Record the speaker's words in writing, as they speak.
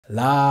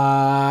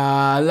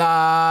La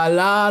la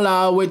la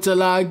la, wait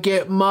till I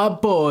get my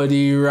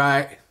body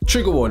right.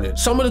 Trigger warning,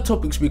 some of the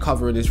topics we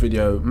cover in this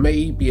video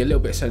may be a little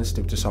bit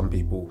sensitive to some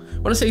people.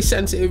 When I say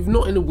sensitive,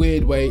 not in a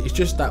weird way, it's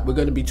just that we're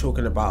going to be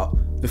talking about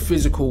the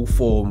physical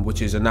form,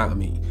 which is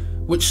anatomy,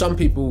 which some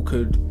people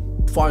could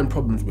find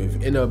problems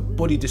with in a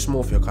body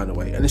dysmorphia kind of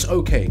way, and it's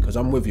okay because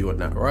I'm with you on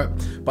that, right?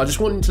 But I just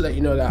wanted to let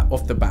you know that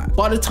off the bat.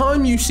 By the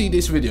time you see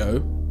this video,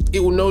 it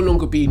will no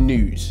longer be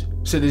news.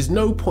 So there's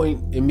no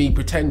point in me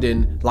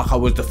pretending like I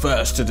was the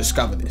first to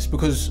discover this,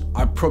 because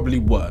I probably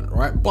weren't,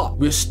 right? But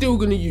we're still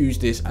going to use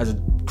this as a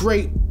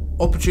great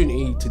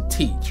opportunity to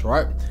teach,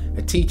 right?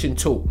 A teaching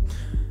tool.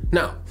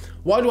 Now,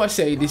 why do I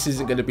say this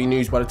isn't going to be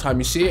news by the time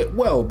you see it?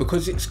 Well,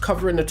 because it's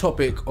covering the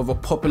topic of a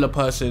popular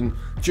person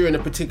during a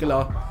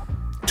particular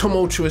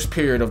tumultuous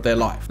period of their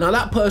life. Now,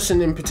 that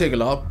person in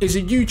particular is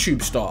a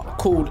YouTube star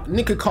called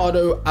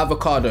Nikocado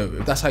Avocado,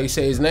 if that's how you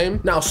say his name.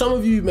 Now, some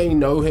of you may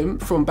know him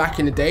from back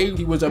in the day.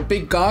 He was a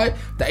big guy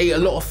that ate a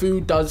lot of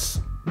food,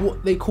 does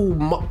what they call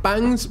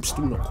mukbangs. I'm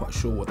still not quite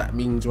sure what that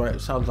means, right?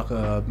 It sounds like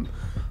a,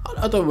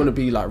 I don't want to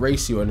be like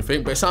racy or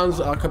anything, but it sounds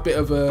like a bit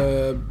of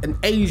an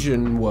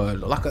Asian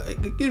word. Like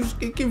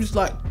it gives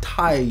like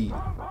Thai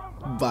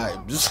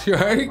vibes,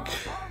 right?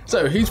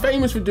 So he's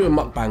famous for doing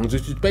mukbangs,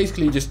 which is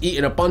basically just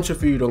eating a bunch of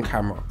food on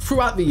camera.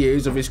 Throughout the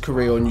years of his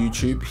career on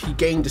YouTube, he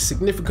gained a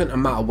significant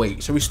amount of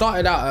weight. So he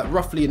started out at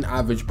roughly an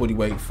average body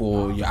weight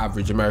for your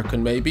average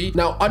American maybe.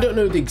 Now, I don't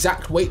know the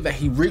exact weight that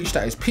he reached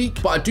at his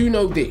peak, but I do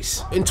know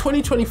this. In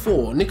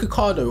 2024,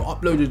 Nikocado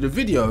uploaded a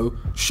video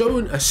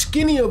showing a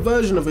skinnier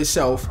version of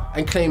himself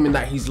and claiming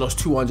that he's lost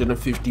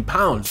 250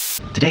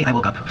 pounds. Today I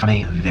woke up from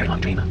a very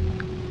long dream,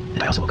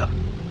 and I also woke up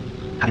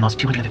having lost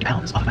 250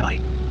 pounds off of my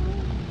body.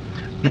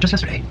 Yet just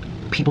yesterday,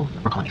 people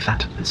were calling me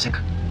fat and sick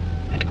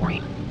and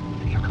boring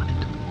and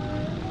irrelevant.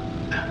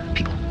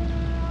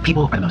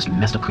 People are the most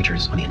messed up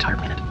creatures on the entire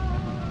planet.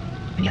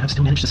 And yet I've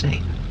still managed to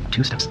stay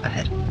 2 steps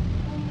ahead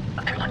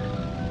of everyone.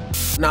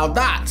 Now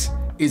that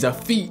is a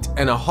feat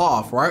and a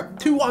half, right?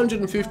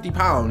 250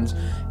 pounds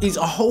is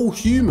a whole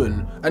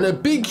human, and a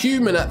big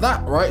human at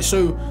that, right?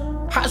 So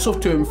hats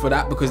off to him for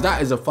that, because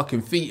that is a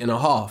fucking feat and a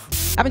half.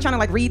 I've been trying to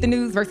like read the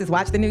news versus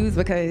watch the news,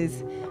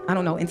 because I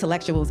don't know,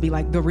 intellectuals be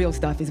like, the real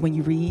stuff is when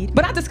you read.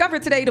 But I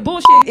discovered today the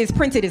bullshit is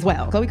printed as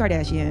well. Khloe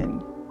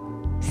Kardashian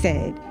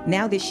said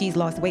now that she's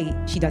lost weight,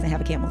 she doesn't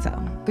have a camel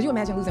toe. Could you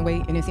imagine losing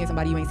weight and then seeing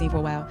somebody you ain't seen for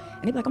a while,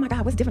 and they be like, oh my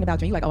God, what's different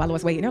about you? And you're like, oh, I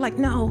lost weight. And they're like,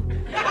 no.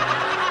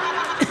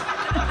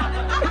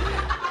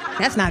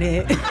 That's not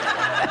it.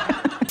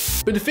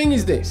 But the thing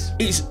is this,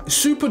 it's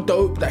super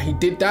dope that he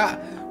did that.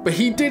 But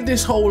he did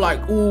this whole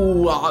like,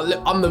 ooh,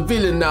 I'm the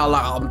villain now,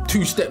 like I'm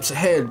 2 steps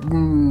ahead,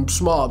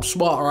 smart,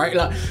 right?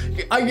 Like,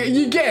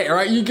 you get it,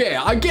 right? You get it.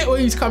 I get where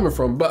he's coming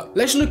from, but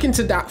let's look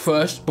into that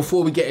first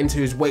before we get into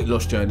his weight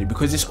loss journey,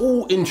 because it's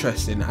all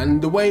interesting. And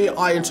the way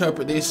I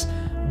interpret this,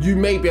 you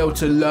may be able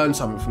to learn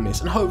something from this,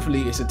 and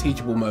hopefully it's a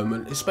teachable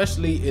moment,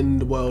 especially in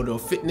the world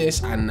of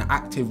fitness and the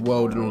active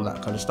world and all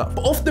that kind of stuff.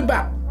 But off the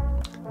bat,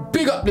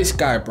 big up this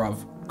guy,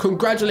 bruv.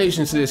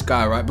 Congratulations to this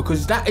guy, right?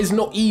 Because that is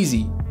not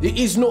easy. It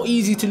is not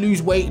easy to lose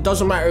weight. It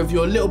doesn't matter if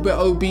you're a little bit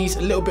obese,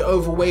 a little bit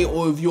overweight,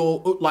 or if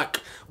you're like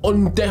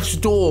on death's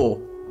door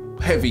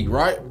heavy,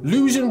 right?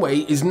 Losing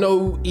weight is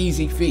no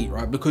easy feat,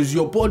 right? Because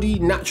your body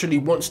naturally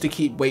wants to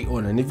keep weight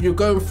on. And if you're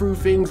going through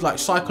things like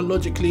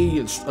psychologically,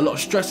 it's a lot of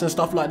stress and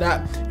stuff like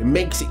that, it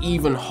makes it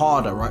even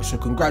harder, right? So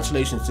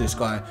congratulations to this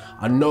guy.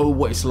 I know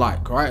what it's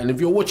like, right? And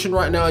if you're watching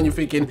right now and you're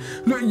thinking,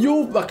 look,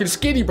 you're fucking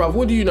skinny, bruv,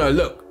 what do you know?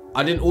 Look,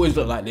 I didn't always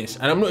look like this,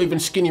 and I'm not even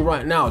skinny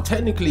right now.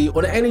 Technically,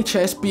 on the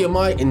NHS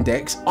BMI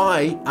index,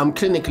 I am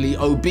clinically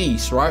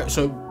obese, right?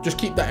 So just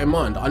keep that in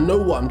mind. I know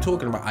what I'm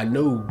talking about. I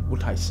know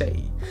what I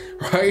say,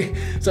 right?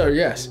 So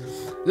yes,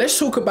 let's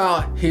talk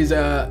about his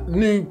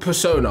new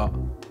persona,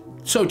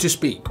 so to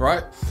speak,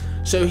 right?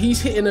 So he's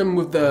hitting them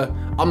with the,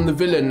 I'm the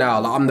villain now,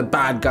 like I'm the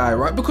bad guy,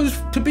 right?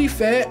 Because to be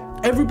fair,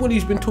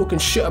 everybody's been talking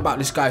shit about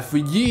this guy for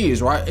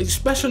years, right?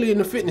 Especially in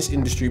the fitness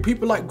industry.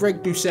 People like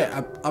Greg Doucette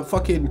have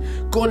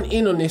fucking gone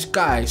in on this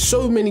guy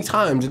so many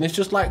times, and it's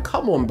just like,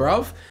 come on,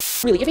 bruv.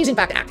 Really, if he's in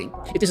fact acting,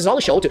 if this is all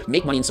a show to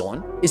make money and so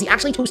on, is he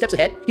actually 2 steps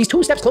ahead? He's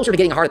 2 steps closer to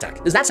getting a heart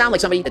attack. Does that sound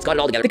like somebody that's got it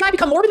all together? The guy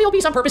become morbidly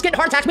obese on purpose, getting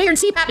heart attacks, mayor and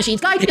CPAP machines.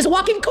 Guy is a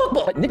walking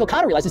cookbook. But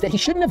Nikocado realizes that he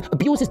shouldn't have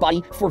abused his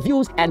body for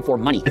views and for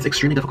money. It's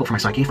extremely difficult for my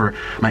psyche, for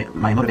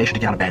my motivation to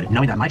get out of bed,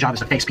 knowing that my job is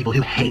to face people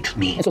who hate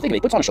me. And so think of it,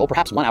 he puts on a show,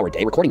 perhaps 1 hour a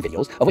day, recording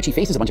videos of which he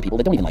faces a bunch of people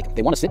that don't even like him.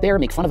 They want to sit there,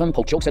 make fun of him,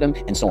 poke jokes at him,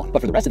 and so on. But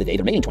for the rest of the day,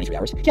 the remaining 23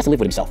 hours, he has to live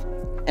with himself.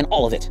 And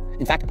all of it.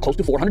 In fact, close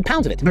to 400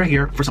 pounds of it. They're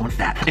here for someone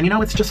fat. And you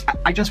know, it's just,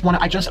 I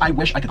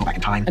wish I could go back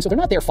in time. And so they're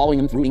not there following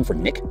him, rooting for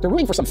Nick. They're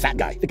rooting for some fat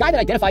guy. The guy that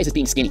identifies as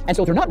being skinny. And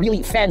so they're not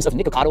really fans of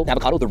Nikocado,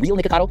 Avocado, the real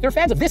Nikocado. They're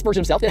fans of this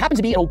version of himself that happens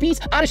to be an obese,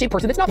 out-of-shape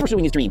person that's not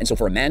pursuing his dream. And so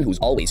for a man who's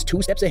always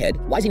 2 steps ahead,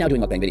 why is he now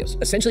doing mukbang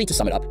videos? Essentially, to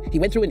sum it up, he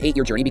went through an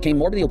 8-year journey, became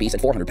morbidly obese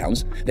at 400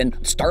 pounds,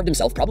 then starved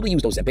himself, probably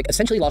used Ozempic,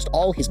 essentially lost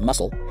all his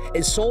muscle,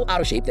 is so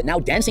out of shape that now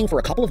dancing for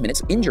a couple of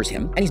minutes injures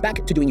him, and he's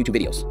back to doing YouTube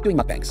videos, doing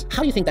mukbangs.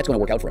 How do you think that's going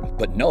to work out for him?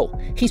 But no,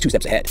 he's 2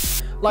 steps ahead.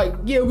 Like,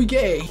 yeah, we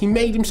get it. He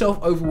made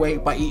himself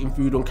overweight by eating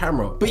food on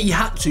camera, but he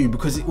had to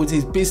because it was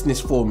his business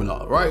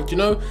formula, right? You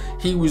know,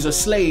 he was a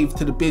slave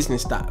to the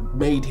business that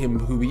made him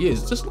who he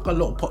is. Just like a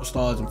lot of pop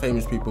stars and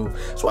famous people.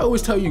 That's why I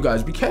always tell you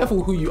guys, be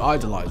careful who you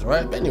idolize,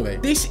 right? But anyway,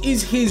 this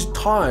is his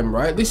time,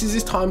 right? This is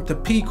his time to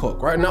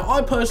peacock, right? Now,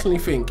 I personally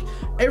think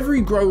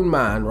every grown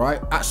man,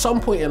 right, at some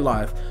point in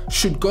life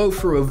should go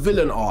through a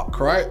villain arc,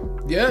 right?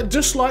 Yeah,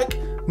 just like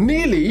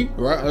nearly,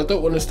 right, I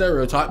don't want to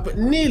stereotype, but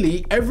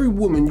nearly every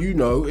woman you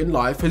know in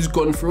life has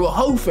gone through a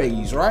hoe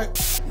phase, right?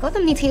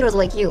 Gotham needs heroes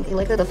like you,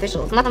 elected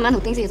officials, not the man who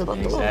thinks he is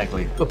above the law.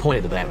 Exactly. Who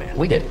appointed the Batman?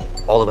 We did.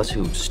 All of us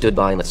who stood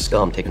by and let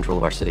scum take control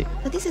of our city.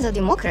 But this is a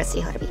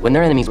democracy, Harvey. When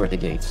their enemies were at the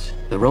gates,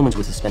 the Romans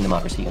would suspend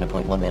democracy and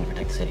appoint one man to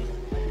protect the city.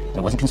 And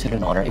it wasn't considered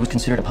an honor, it was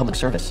considered a public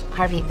service.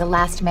 Harvey, the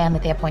last man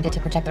that they appointed to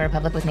protect the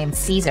Republic was named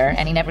Caesar,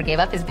 and he never gave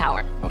up his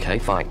power. Okay,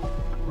 fine.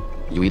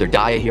 You either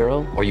die a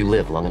hero, or you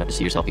live long enough to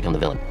see yourself become the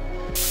villain.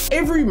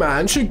 Every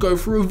man should go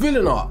through a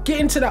villain arc.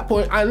 Getting to that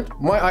point, and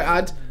might I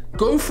add,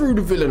 go through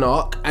the villain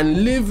arc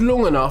and live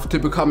long enough to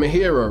become a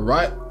hero,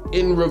 right?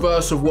 In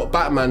reverse of what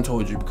Batman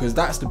told you, because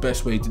that's the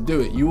best way to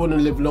do it. You want to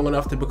live long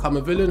enough to become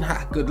a villain?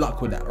 Ha, good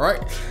luck with that,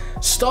 right?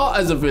 Start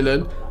as a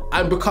villain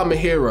and become a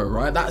hero,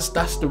 right?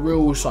 That's the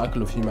real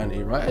cycle of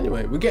humanity, right?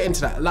 Anyway, we'll get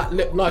into that.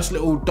 Nice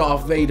little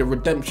Darth Vader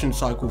redemption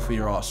cycle for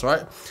your ass,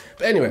 right?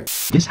 But anyway.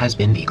 This has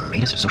been the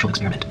greatest social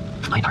experiment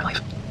of my entire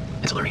life.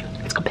 It's alluring,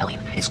 it's compelling,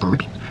 it's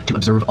gripping to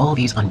observe all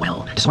these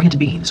unwell, disoriented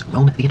beings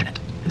roam the internet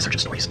in search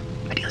of stories,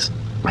 ideas,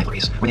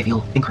 rivalries, where they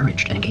feel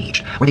encouraged and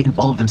engaged, where they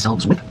involve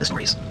themselves with the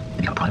stories and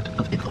become a product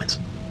of influence.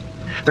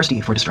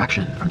 Thirsty for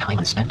distraction from time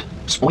unspent,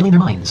 spoiling their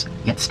minds,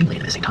 yet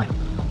stimulated at the same time.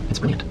 It's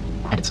brilliant,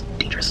 and it's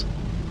dangerous.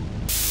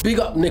 Big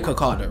up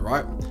Nikocado,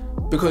 right?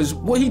 Because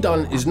what he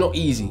done is not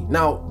easy.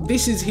 Now,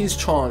 this is his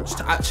chance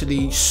to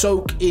actually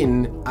soak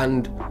in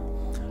and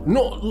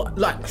not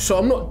like, so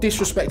I'm not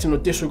disrespecting or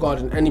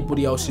disregarding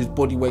anybody else's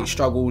body weight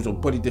struggles or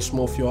body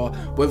dysmorphia,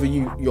 whether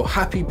you're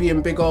happy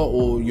being bigger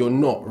or you're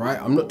not, right?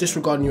 I'm not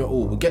disregarding you at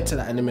all. We'll get to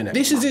that in a minute.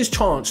 This is his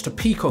chance to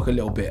peacock a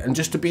little bit and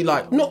just to be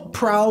like, not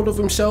proud of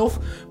himself,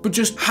 but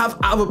just have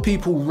other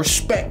people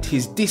respect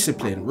his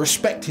discipline,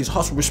 respect his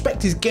hustle,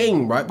 respect his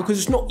game, right? Because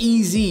it's not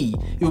easy.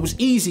 If it was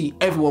easy,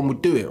 everyone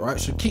would do it, right?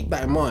 So keep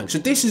that in mind. So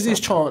this is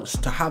his chance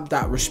to have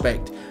that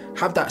respect,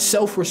 have that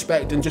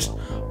self-respect, and just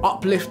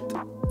uplift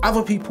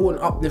other people and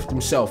uplift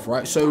himself,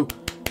 right? So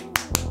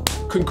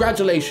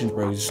congratulations,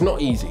 bros. It's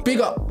not easy.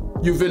 Big up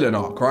your villain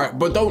arc, right?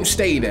 But don't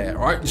stay there,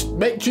 right? Just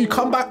make sure you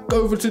come back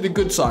over to the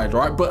good side,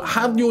 right? But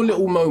have your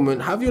little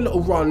moment, have your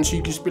little run, so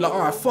you can just be like, all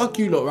right, fuck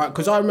you lot, right?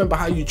 Because I remember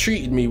how you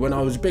treated me when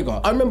I was bigger.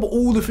 I remember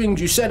all the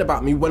things you said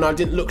about me when I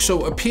didn't look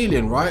so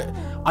appealing, right?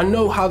 I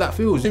know how that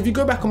feels. If you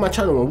go back on my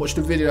channel and watch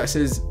the video that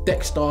says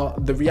Dexter,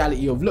 the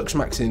reality of looks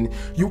maxing,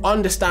 you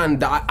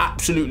understand that I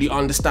absolutely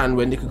understand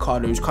where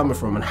Nikocado is coming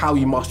from and how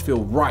you must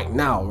feel right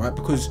now, right?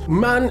 Because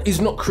man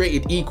is not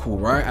created equal,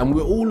 right? And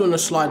we're all on a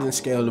sliding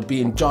scale of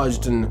being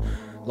judged and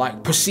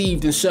like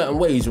perceived in certain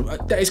ways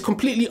that is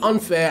completely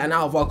unfair and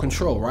out of our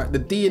control, right? The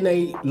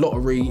DNA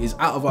lottery is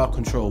out of our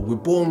control. We're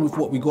born with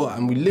what we got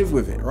and we live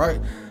with it,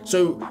 right?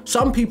 So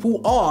some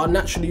people are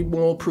naturally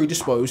more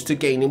predisposed to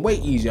gaining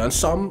weight easier, and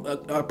some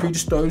are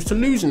predisposed to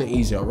losing it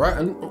easier, right?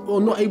 And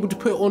or not able to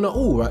put it on at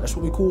all, right? That's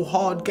what we call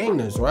hard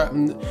gainers, right?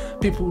 And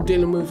people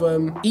dealing with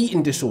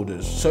eating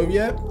disorders. So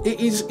yeah,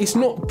 it's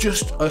not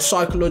just a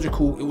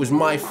psychological, it was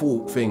my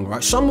fault thing,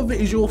 right? Some of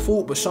it is your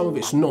fault, but some of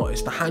it's not.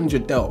 It's the hand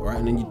you're dealt, right?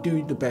 And then you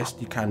do the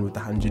best you can with the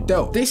hand you're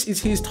dealt. This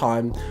is his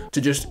time to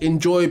just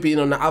enjoy being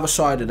on the other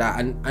side of that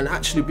and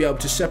actually be able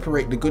to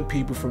separate the good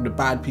people from the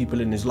bad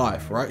people in his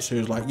life, right? So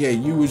it's like, yeah,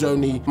 you was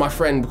only my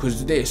friend because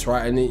of this,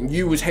 right? And then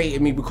you was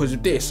hating me because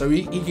of this. So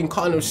he can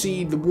kind of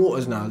see the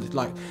waters now. It's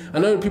like, I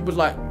know people's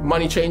like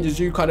money changes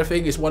you kind of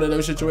thing. It's one of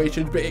those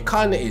situations, but it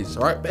kind of is,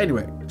 right? But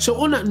anyway, so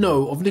on that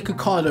note of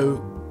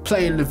Nikocado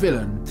playing the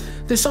villain,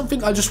 there's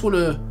something I just want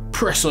to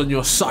press on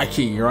your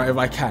psyche, right? If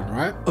I can,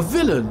 right? A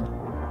villain,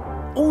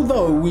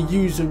 although we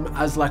use them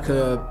as like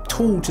a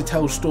tool to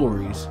tell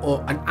stories,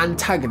 or an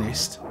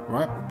antagonist,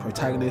 right?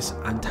 Protagonist,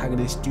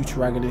 antagonist,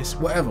 deuteragonist,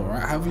 whatever,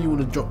 right? However you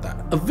want to drop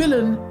that. A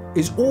villain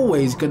is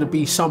always going to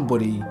be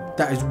somebody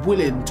that is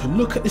willing to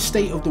look at the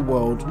state of the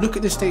world, look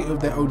at the state of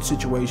their own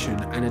situation,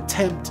 and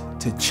attempt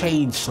to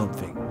change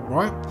something,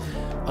 right?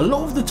 A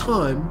lot of the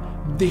time,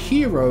 the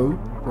hero,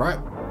 right,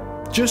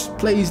 just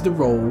plays the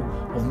role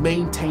of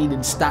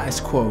maintaining status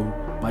quo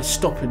by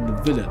stopping the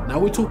villain. Now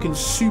we're talking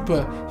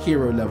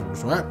superhero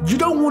levels, right? You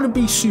don't want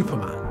to be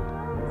Superman.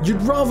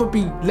 You'd rather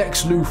be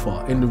Lex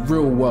Luthor in the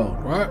real world,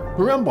 right?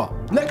 Remember,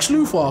 Lex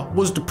Luthor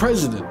was the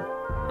president,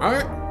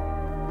 right?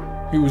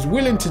 He was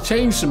willing to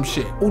change some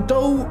shit.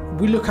 Although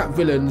we look at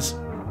villains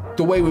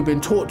the way we've been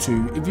taught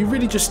to, if you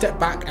really just step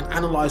back and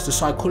analyze the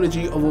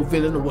psychology of a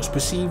villain and what's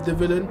perceived the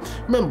villain,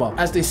 remember,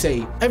 as they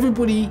say,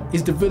 everybody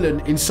is the villain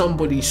in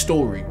somebody's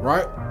story,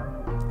 right?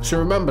 So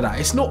remember that.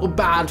 It's not a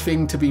bad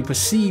thing to be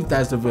perceived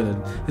as the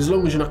villain, as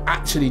long as you're not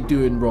actually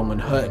doing wrong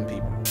and hurting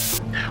people.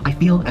 I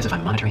feel as if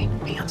I'm monitoring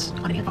ants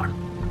on an ant farm.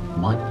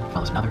 One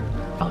follows another,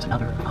 follows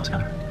another, follows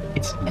another.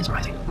 It's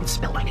mesmerizing. It's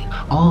spellbinding.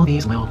 All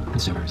these loyal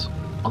consumers,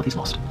 all of these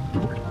lost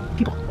and bored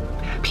people.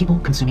 People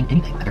consuming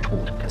anything that they're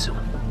told to consume.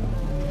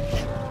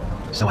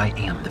 So I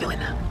am the villain,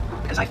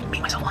 because I've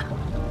made myself one.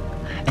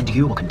 And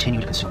you will continue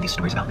to consume these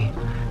stories about me,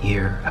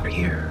 year after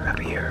year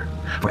after year,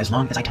 for as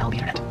long as I tell the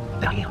internet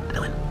that I am the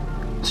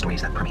villain.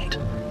 Stories that permeate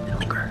and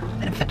linger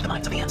and infect the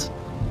minds of the ants,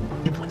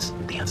 influence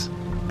the ants,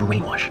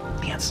 brainwash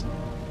the ants.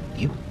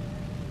 You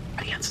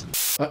are the ants.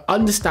 I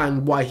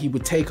understand why he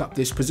would take up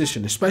this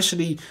position,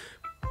 especially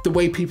the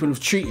way people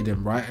have treated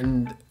him, right?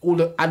 And all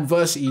the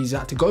adversity he's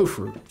had to go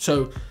through.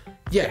 So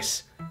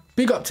yes,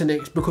 big up to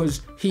Nick,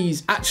 because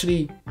he's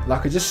actually,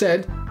 like I just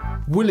said,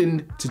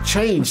 willing to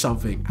change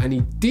something, and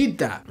he did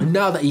that. And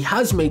now that he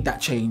has made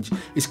that change,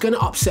 it's going to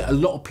upset a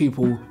lot of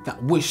people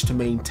that wish to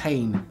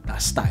maintain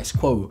that status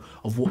quo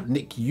of what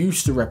Nick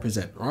used to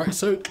represent, right?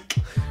 So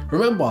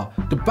remember,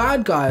 the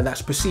bad guy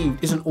that's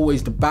perceived isn't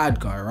always the bad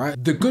guy,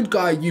 right? The good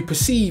guy you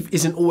perceive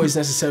isn't always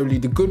necessarily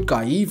the good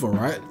guy either,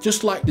 right?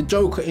 Just like the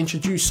Joker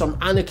introduced some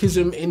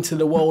anarchism into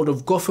the world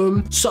of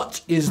Gotham,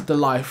 such is the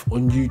life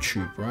on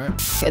YouTube, right?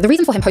 The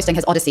reason for him posting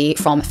his odyssey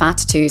from fat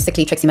to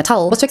sickly Trixie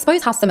Mattel was to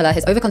expose how similar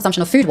his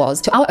overconsumption of food was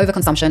to our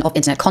overconsumption of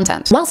internet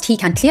content. Whilst he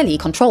can clearly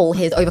control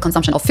his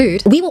overconsumption of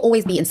food, we will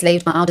always be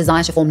enslaved by our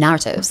desire to form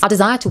narratives, our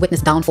desire to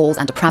witness downfalls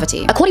and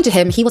depravity. According to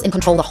him, he was in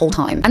control the whole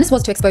time. And this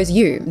was to expose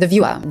you, the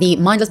viewer, the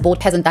mindless bored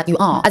peasant that you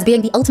are, as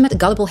being the ultimate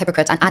gullible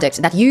hypocrite and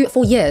addict that you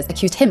for years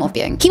accused him of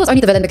being. He was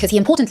only the villain because he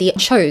importantly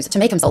chose to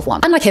make himself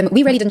one. Unlike him,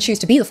 we really didn't choose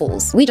to be the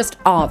fools. We just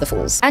are the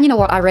fools. And you know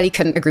what? I really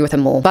couldn't agree with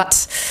him more, but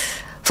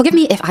forgive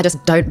me if I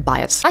just don't buy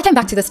it. I came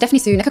back to the Stephanie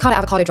Sue Nikocado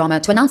avocado drama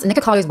to announce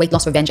Nikocado's weight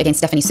loss revenge against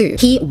Stephanie Sue.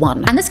 He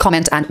won. And this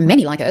comment, and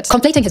many like it,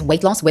 conflating his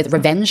weight loss with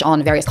revenge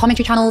on various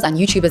commentary channels and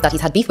YouTubers that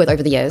he's had beef with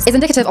over the years, is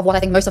indicative of what I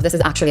think most of this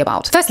is actually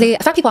about. Firstly,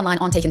 fat people online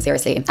aren't taken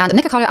seriously, and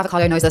Nikocado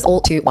avocado knows this all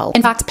too well.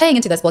 In fact, playing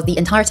into this was the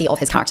entirety of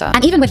his character.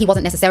 And even when he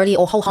wasn't necessarily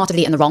or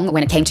wholeheartedly in the wrong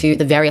when it came to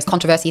the various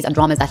controversies and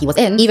dramas that he was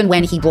in, even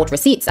when he brought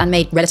receipts and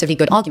made relatively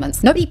good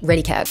arguments, nobody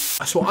really cared.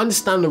 So I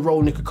understand the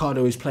role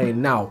Nikocado is playing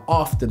now,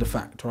 after the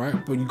fact, right?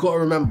 But you gotta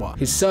remember,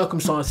 his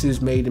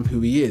circumstances made him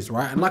who he is,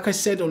 right? And like I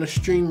said on a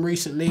stream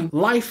recently,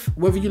 life,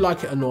 whether you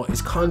like it or not,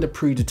 is kind of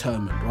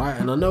predetermined, right?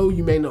 And I know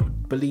you may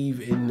not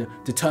believe in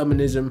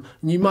determinism,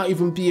 and you might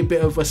even be a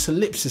bit of a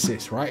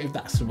solipsicist, right? If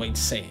that's the way to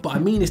say it. But I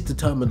mean, it's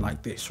determined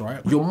like this,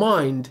 right? Your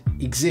mind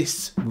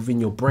exists within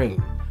your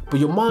brain. But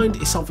your mind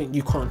is something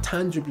you can't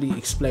tangibly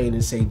explain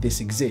and say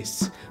this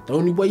exists. The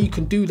only way you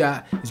can do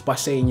that is by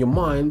saying your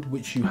mind,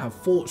 which you have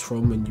thoughts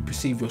from and you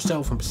perceive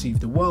yourself and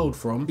perceive the world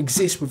from,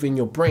 exists within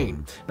your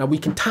brain. Now we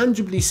can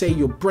tangibly say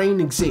your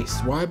brain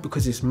exists, right?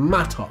 Because it's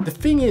matter. The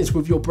thing is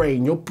with your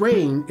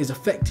brain is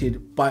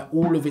affected by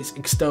all of its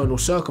external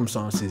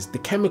circumstances, the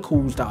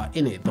chemicals that are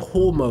in it, the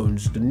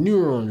hormones, the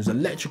neurons,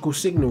 electrical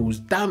signals,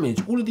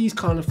 damage, all of these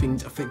kind of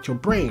things affect your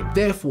brain,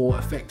 therefore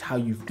affect how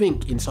you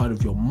think inside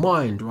of your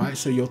mind, right?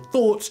 So your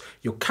thoughts,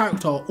 your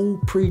character are all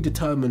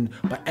predetermined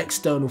by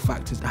external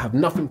factors that have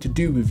nothing to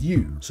do with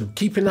you. So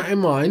keeping that in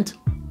mind,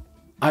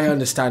 I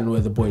understand where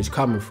the boy's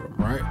coming from,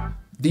 right?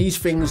 These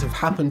things have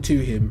happened to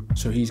him,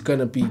 so he's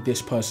gonna be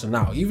this person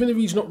now. Even if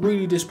he's not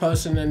really this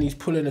person and he's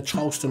pulling a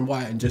Charleston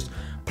White and just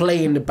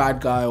playing the bad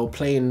guy or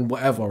playing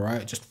whatever,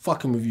 right? Just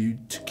fucking with you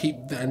to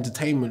keep the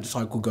entertainment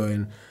cycle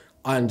going,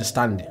 I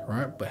understand it,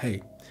 right? But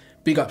hey,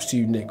 big ups to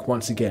you, Nick,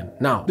 once again.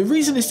 Now, the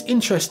reason it's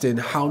interesting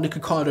how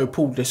Nikocado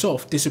pulled this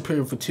off,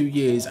 disappearing for 2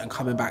 years and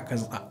coming back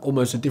as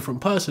almost a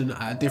different person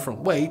at a different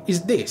way,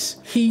 is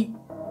this. He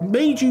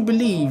made you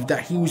believe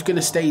that he was going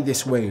to stay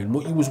this way and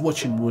what you was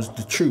watching was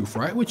the truth,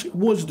 right? Which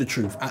was the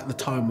truth at the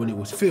time when it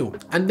was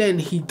filmed. And then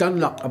he done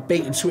like a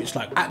bait and switch,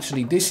 like,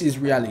 actually, this is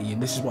reality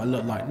and this is what I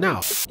look like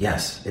now.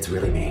 Yes, it's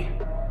really me.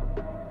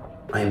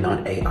 I am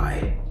not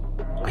AI.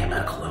 I am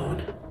not a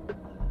clone.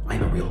 I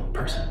am a real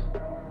person.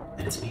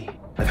 And it's me.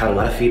 I've had a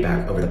lot of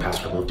feedback over the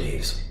past couple of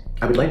days.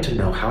 I would like to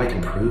know how I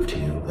can prove to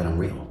you that I'm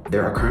real.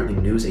 There are currently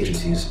news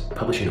agencies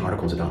publishing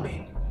articles about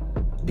me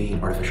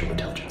being artificial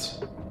intelligence.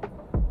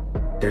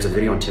 There's a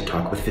video on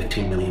TikTok with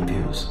 15 million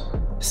views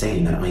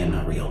saying that I am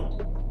not real.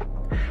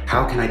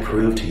 How can I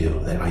prove to you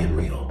that I am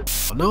real?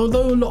 Now,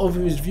 although a lot of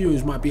his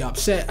viewers might be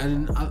upset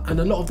and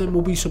a lot of them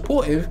will be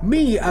supportive,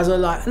 me as a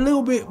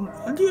little bit,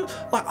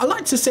 like, I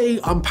like to say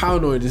I'm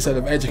paranoid instead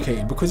of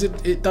educated, because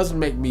it doesn't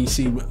make me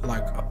seem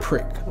like a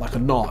prick, like a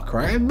narc,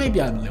 right? And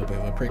maybe I'm a little bit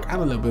of a prick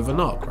and a little bit of a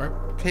narc, right?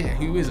 Yeah,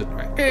 who isn't,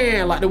 right?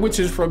 Yeah, like the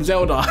witches from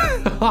Zelda.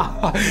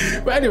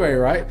 But anyway,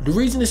 right? The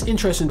reason it's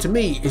interesting to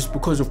me is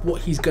because of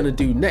what he's gonna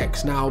do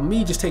next. Now,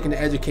 me just taking an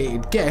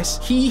educated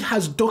guess, he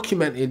has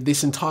documented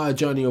this entire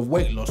journey of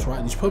weight loss,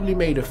 right? He's probably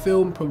made a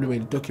film, probably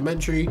made a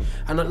documentary.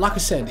 And like I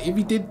said, if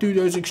he did do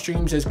those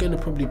extremes, there's gonna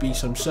probably be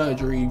some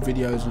surgery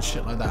videos and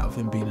shit like that of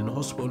him being in the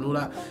hospital and all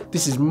that.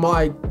 This is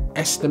my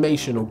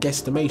estimation or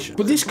guesstimation.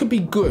 But this could be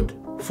good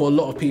for a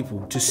lot of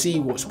people to see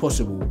what's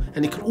possible.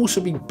 And it could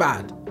also be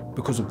bad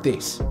because of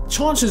this.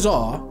 Chances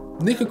are,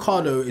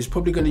 Nikocado is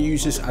probably going to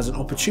use this as an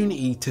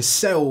opportunity to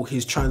sell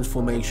his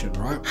transformation,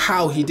 right?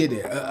 How he did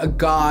it, a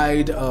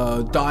guide,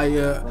 a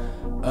diet,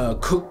 a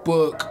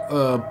cookbook,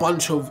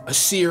 a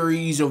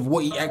series of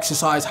what he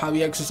exercised, how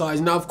he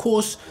exercised. Now, of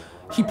course,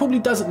 he probably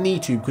doesn't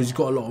need to because he's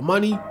got a lot of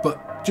money,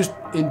 but just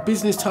in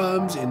business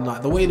terms, in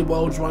like the way the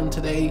world's run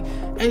today,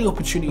 any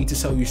opportunity to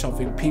sell you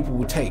something, people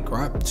will take,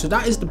 right? So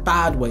that is the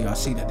bad way I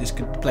see that this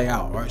could play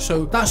out, right?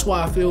 So that's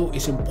why I feel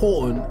it's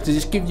important to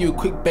just give you a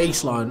quick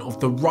baseline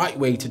of the right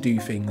way to do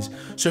things.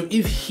 So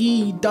if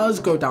he does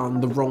go down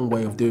the wrong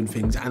way of doing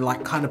things and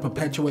like kind of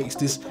perpetuates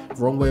this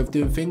wrong way of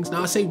doing things,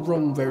 now I say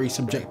wrong very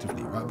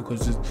subjectively, right?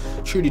 Because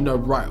there's truly no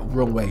right or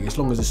wrong way as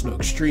long as it's not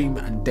extreme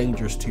and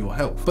dangerous to your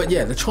health. But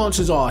yeah, the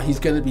chances are he's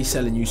going to be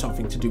selling you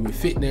something to do with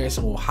fitness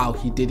or how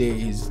he did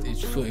it,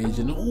 his footage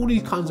and all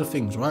these kinds of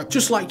things, right?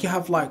 Just like you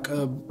have like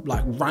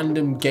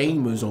random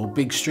gamers or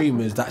big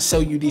streamers that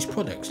sell you these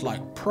products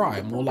like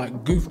Prime or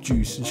like Goof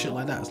Juice and shit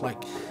like that. It's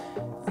like,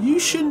 you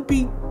shouldn't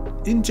be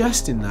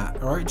ingesting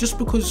that, all right? Just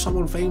because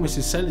someone famous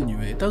is selling you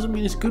it doesn't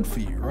mean it's good for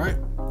you, right?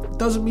 It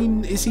doesn't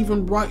mean it's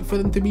even right for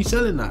them to be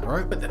selling that,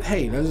 right? But then,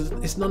 hey,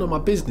 it's none of my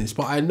business,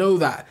 but I know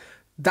that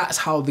that's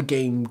how the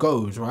game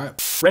goes, right?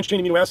 Branched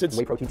chain amino acids,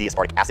 whey protein,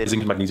 D-aspartic acid,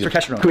 zinc, magnesium,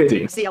 progesterone,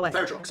 creatine, CLA.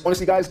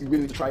 Honestly, guys, you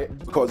really need to try it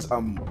because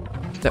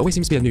there always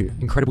seems to be a new,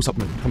 incredible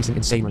supplement promising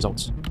insane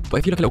results. But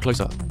if you look a little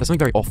closer, there's something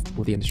very off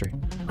with the industry.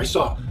 I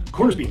saw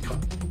corners being cut.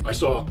 I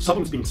saw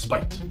supplements being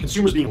spiked,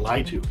 consumers being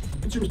lied to,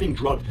 consumers being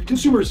drugged,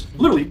 consumers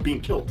literally being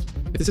killed.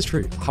 If this is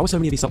true, how are so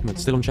many of these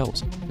supplements still on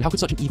shelves? And how could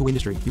such an evil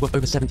industry be worth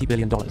over $70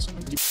 billion?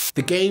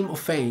 The game of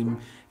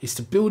fame is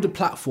to build a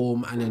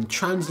platform and then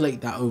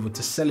translate that over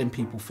to selling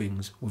people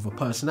things with a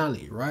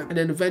personality, right? And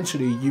then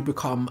eventually you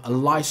become a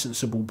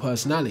licensable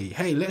personality.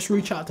 Hey, let's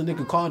reach out to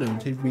Nikocado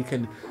and see if we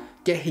can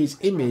get his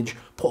image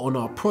put on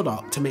our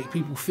product to make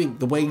people think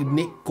the way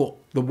Nick got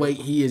the way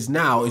he is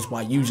now is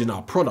by using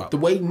our product. The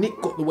way Nick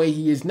got the way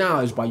he is now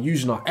is by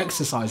using our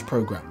exercise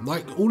program.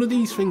 Like, all of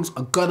these things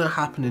are gonna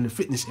happen in the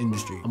fitness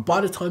industry. And by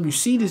the time you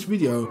see this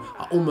video,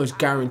 I almost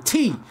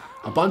guarantee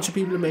a bunch of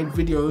people have made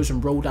videos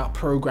and rolled out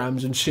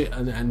programs and shit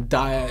and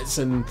diets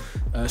and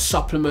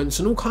supplements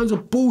and all kinds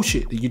of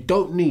bullshit that you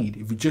don't need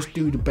if you just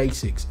do the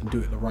basics and do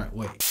it the right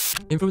way.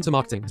 Influencer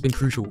marketing has been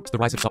crucial to the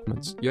rise of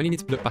supplements. You only need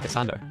to look back at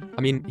Sando.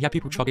 I mean, he had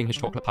people chugging his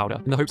chocolate powder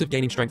in the hopes of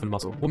gaining strength and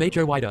muscle. What made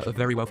Joe Wider a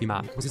very wealthy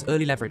man was his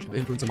early leverage of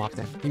influencer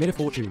marketing. He made a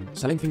fortune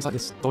selling things like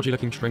this dodgy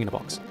looking string in a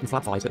box and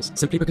flat fighters,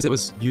 simply because it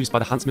was used by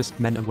the handsomest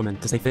men and women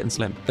to stay fit and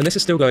slim. And this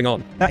is still going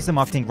on. That is the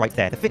marketing right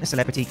there, the fitness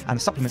celebrity and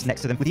the supplements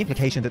next to them, with the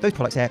implication that those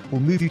products there will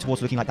move you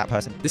towards looking like that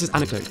person. This is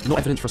anecdote, not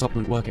evidence for a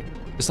supplement working.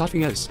 The sad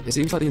thing is, it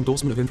seems like the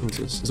endorsement of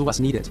influencers is all that's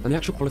needed, and the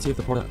actual quality of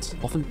the product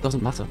often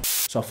doesn't matter.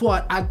 So I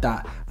thought I'd add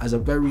that as a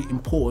very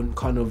important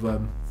kind of,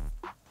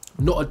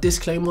 not a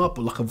disclaimer,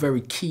 but like a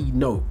very key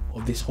note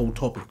of this whole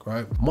topic,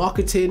 right?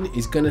 Marketing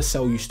is gonna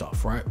sell you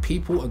stuff, right?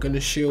 People are gonna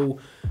shill,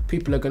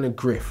 people are gonna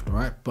grift,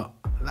 right? But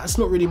that's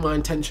not really my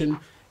intention.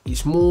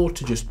 It's more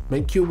to just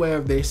make you aware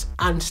of this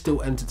and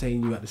still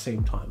entertain you at the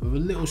same time with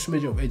a little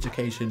smidge of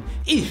education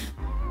if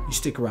you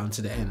stick around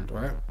to the end,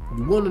 right?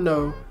 You wanna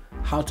know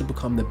how to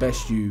become the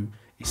best you,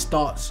 it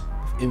starts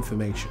with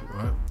information,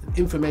 right? And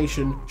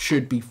information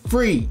should be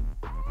free.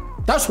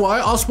 That's why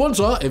our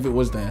sponsor, if it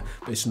was there,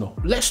 but it's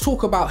not. Let's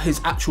talk about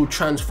his actual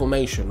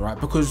transformation, right?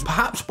 Because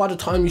perhaps by the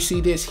time you see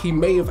this, he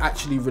may have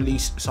actually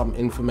released some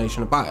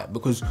information about it,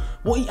 because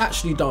what he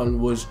actually done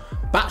was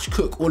batch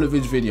cook all of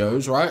his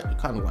videos, right?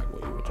 Kind of like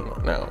what you're watching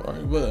right now,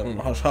 right? Well,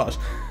 hush hush.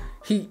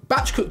 He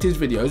batch cooked his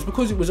videos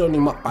because it was only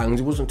mukbangs.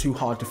 It wasn't too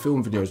hard to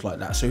film videos like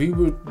that. So he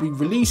would be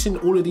releasing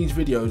all of these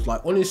videos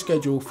like on his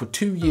schedule for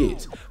 2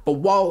 years. But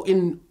while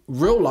in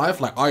real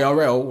life, like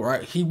IRL,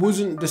 right, he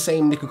wasn't the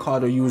same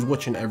Nikocado you was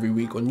watching every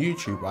week on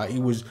YouTube, right? He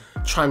was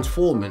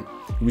transforming.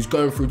 He was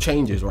going through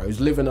changes, right? He was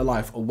living a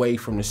life away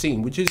from the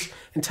scene, which is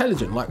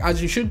intelligent, like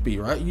as you should be,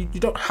 right? You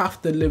don't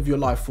have to live your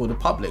life for the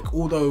public,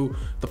 although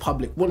the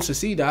public wants to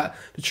see that.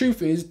 The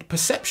truth is, the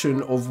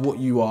perception of what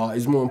you are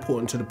is more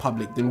important to the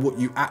public than what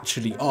you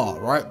actually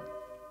are, right?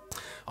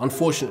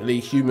 Unfortunately,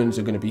 humans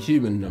are going to be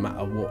human no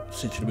matter what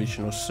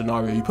situation or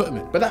scenario you put them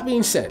in. But that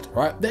being said,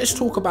 right, let's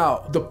talk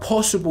about the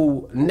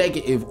possible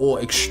negative or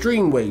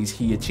extreme ways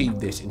he achieved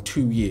this in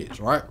 2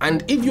 years, right?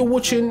 And if you're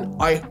watching,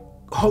 I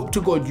hope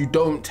to God you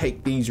don't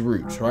take these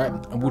routes, right?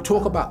 And we'll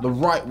talk about the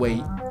right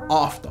way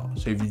after.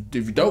 So if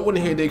you don't want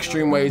to hear the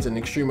extreme ways, and the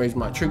extreme ways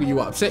might trigger you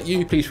or upset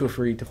you, please feel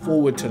free to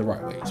forward to the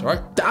right ways, right?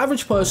 The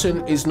average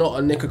person is not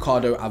a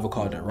Nikocado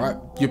avocado, right?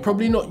 You're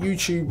probably not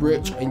YouTube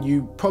rich, and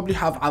you probably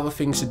have other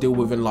things to deal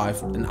with in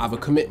life and other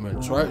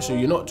commitments, right? So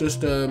you're not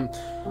just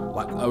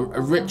like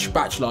a rich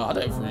bachelor. I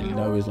don't really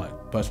know his like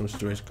personal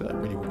situation because I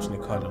don't really watch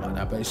Nikocado like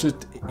that, but it's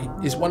just,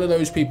 it's one of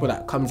those people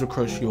that comes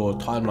across your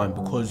timeline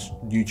because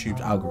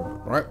YouTube's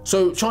algorithm, right?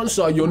 So chances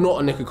are you're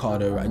not a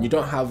Nikocado and you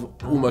don't have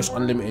almost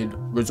unlimited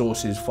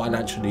resources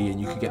financially,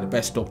 and you can get the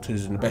best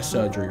doctors and the best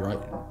surgery, right?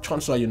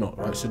 Chances are you're not,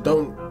 right? So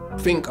don't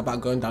think about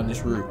going down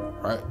this route,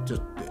 right?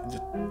 Just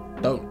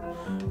don't.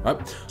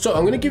 right? So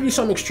I'm going to give you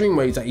some extreme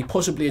ways that he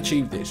possibly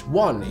achieved this.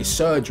 One is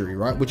surgery,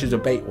 right, which is a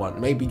bait one,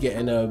 maybe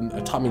getting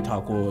a tummy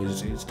tuck or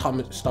his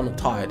stomach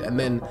tied, and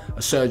then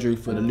a surgery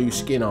for the loose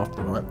skin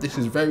after, right? This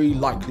is very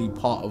likely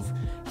part of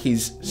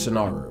his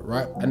scenario,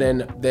 right? And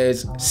then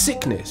there's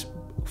sickness,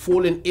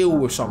 falling ill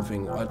with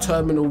something, a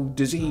terminal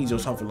disease or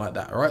something like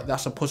that, right?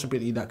 That's a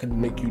possibility that can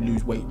make you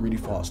lose weight really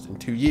fast in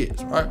 2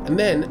 years, right? And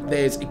then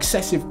there's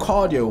excessive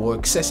cardio or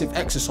excessive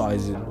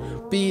exercising,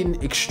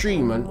 being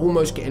extreme and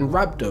almost getting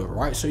rhabdo,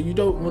 right? So you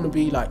don't want to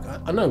be like,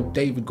 I know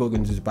David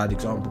Goggins is a bad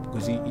example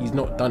because he's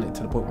not done it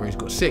to the point where he's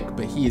got sick,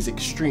 but he is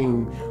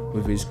extreme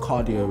with his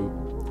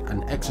cardio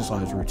and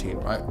exercise routine,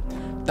 right?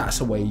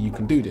 That's a way you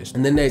can do this.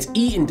 And then there's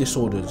eating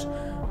disorders,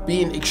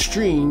 being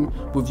extreme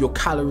with your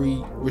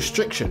calorie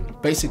restriction,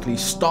 basically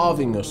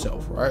starving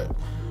yourself, right?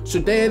 So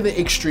they're the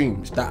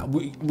extremes that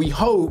we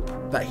hope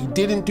that he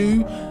didn't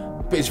do,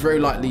 but it's very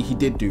likely he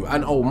did do.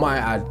 And oh, my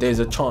ad, there's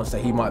a chance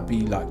that he might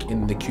be like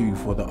in the queue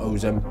for the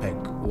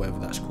Ozempic, or whatever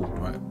that's called,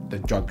 right? The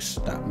drugs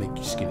that make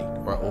you skinny,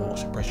 right? Or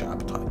suppress your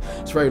appetite.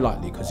 It's very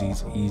likely because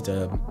he's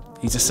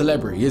a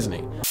celebrity, isn't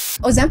he?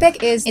 Ozempic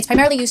it's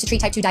primarily used to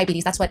treat type 2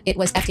 diabetes. That's what it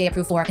was FDA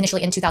approved for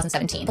initially in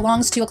 2017. It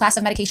belongs to a class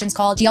of medications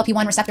called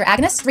GLP-1 receptor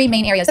agonists. Three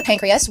main areas: the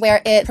pancreas,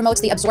 where it promotes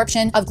the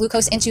absorption of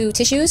glucose into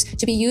tissues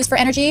to be used for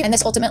energy, and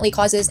this ultimately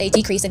causes a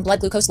decrease in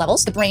blood glucose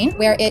levels. The brain,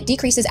 where it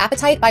decreases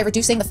appetite by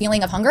reducing the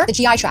feeling of hunger. The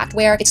GI tract,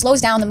 where it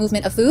slows down the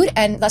movement of food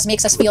and thus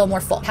makes us feel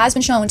more full. It has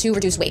been shown to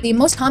reduce weight. The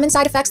most common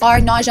side effects are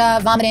nausea,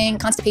 vomiting,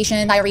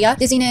 constipation, diarrhea,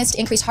 dizziness,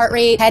 increased heart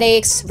rate,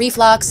 headaches,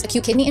 reflux,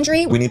 acute kidney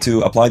injury. We need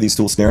to apply these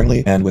tools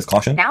sparingly and with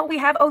caution. Now we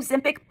have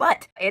Ozempic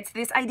butt. It's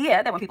this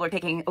idea that when people are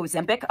taking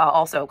Ozempic,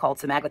 also called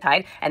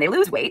semaglutide, and they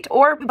lose weight,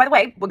 or by the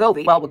way,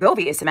 Wegovy. Well,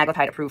 Wegovy is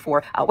semaglutide approved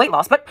for weight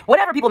loss, but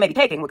whatever people may be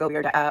taking,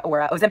 Wegovy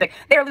or Ozempic,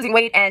 they're losing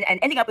weight and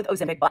ending up with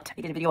Ozempic butt.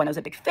 I did a video on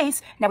Ozempic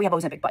face. Now we have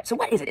Ozempic butt. So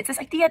what is it? It's this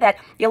idea that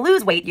you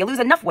lose weight, you lose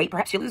enough weight,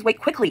 perhaps you lose weight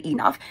quickly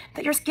enough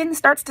that your skin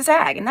starts to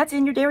sag, and that's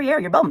in your derriere,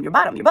 your bum, your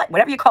bottom, your butt,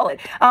 whatever you call it.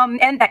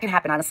 And that can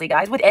happen, honestly,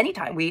 guys, with any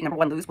time we, number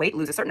one, lose weight,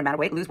 lose a certain amount of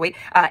weight, lose weight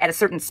at a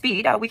certain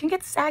speed, we can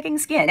get sagging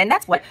skin. And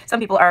that's what some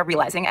people are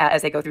realizing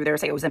as they go through their,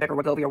 say, Ozempic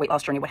or Wegovy or weight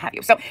loss journey, what have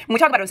you. So when we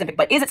talk about Ozempic,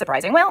 but is it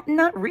surprising? Well,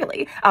 not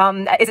really.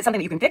 Is it something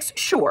that you can fix?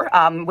 Sure.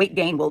 Weight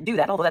gain will do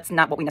that, although that's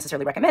not what we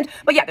necessarily recommend.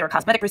 But yeah, there are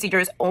cosmetic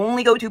procedures.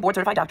 Only go to board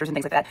certified doctors and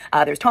things like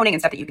that. There's toning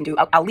and stuff that you can do.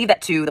 I'll leave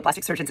that to the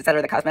plastic surgeons,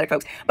 etc., the cosmetic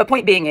folks. But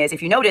point being is,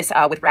 if you notice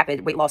with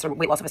rapid weight loss or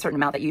weight loss of a certain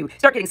amount that you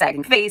start getting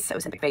sagging face,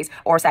 Ozempic face,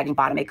 or sagging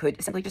bottom, it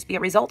could simply just be a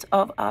result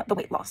of the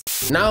weight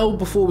loss. Now,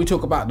 before we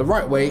talk about the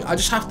right way, I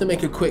just have to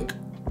make a quick,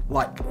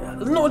 like,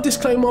 not a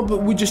disclaimer,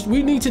 but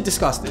we need to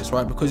discuss this,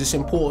 right? Because it's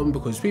important,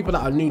 because people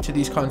that are new to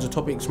these kinds of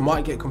topics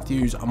might get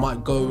confused, I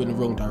might go in the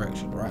wrong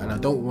direction, right? And I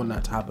don't want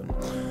that to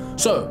happen.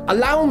 So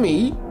allow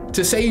me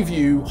to save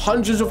you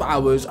hundreds of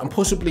hours and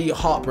possibly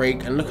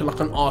heartbreak and looking like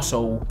an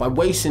arsehole by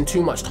wasting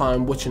too much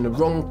time watching the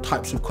wrong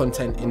types of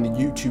content in the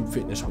YouTube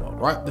fitness world,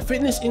 right? The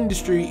fitness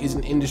industry is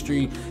an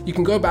industry. You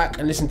can go back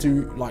and listen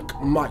to like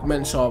Mike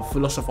Mensah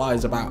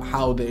philosophize about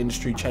how the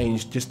industry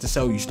changed just to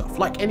sell you stuff,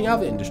 like any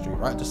other industry,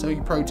 right? To sell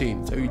you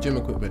protein, sell you gym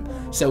equipment,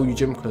 sell you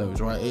gym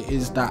clothes, right? It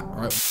is that,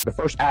 right? The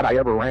first ad I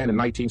ever ran in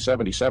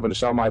 1977 to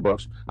sell my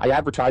books, I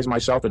advertised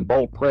myself in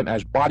bold print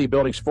as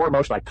bodybuilding's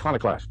foremost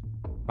iconoclast.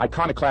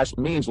 Iconoclast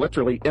means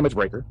literally image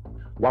breaker,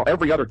 while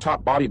every other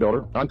top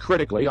bodybuilder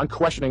uncritically,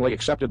 unquestioningly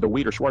accepted the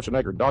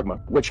Weider-Schwarzenegger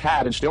dogma, which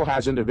had and still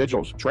has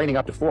individuals training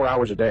up to 4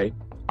 hours a day.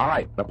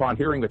 I, upon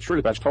hearing the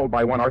truth as told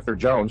by one Arthur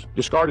Jones,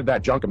 discarded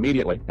that junk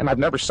immediately, and I've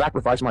never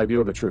sacrificed my view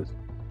of the truth.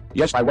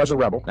 Yes, I was a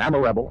rebel, am a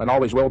rebel, and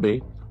always will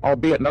be,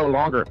 albeit no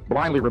longer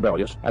blindly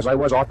rebellious, as I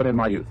was often in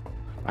my youth.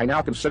 I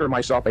now consider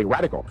myself a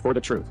radical for the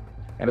truth,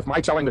 and if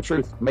my telling the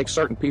truth makes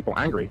certain people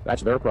angry,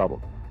 that's their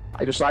problem.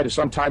 I decided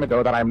some time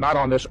ago that I am not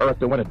on this earth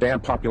to win a damn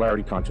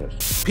popularity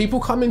contest. People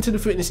come into the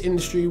fitness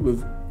industry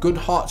with good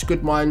hearts,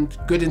 good mind,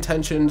 good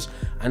intentions,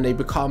 and they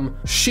become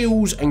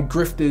shills and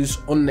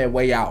grifters on their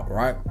way out,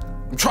 right?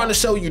 I'm trying to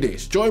sell you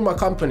this, join my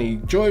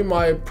company, join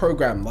my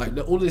program, like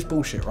all this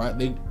bullshit, right?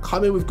 They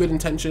come in with good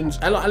intentions,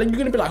 and you're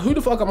gonna be like, who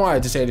the fuck am I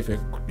to say anything?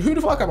 Who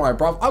the fuck am I,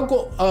 bruv? I've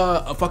got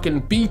a fucking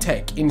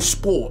B-Tech in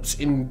sports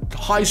in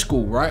high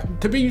school, right?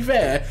 To be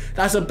fair,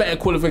 that's a better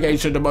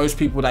qualification than most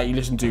people that you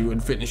listen to in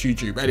fitness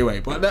YouTube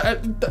anyway. But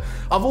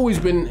I've always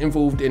been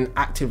involved in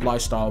active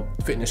lifestyle,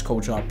 fitness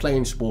culture,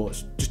 playing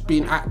sports, just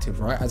being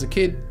active, right? As a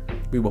kid,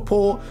 we were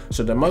poor,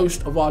 so the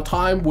most of our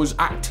time was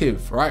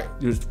active, right?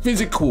 It was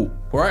physical,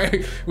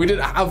 right? We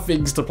didn't have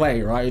things to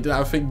play, right? We didn't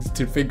have things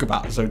to think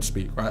about, so to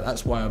speak, right?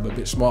 That's why I'm a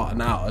bit smarter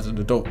now as an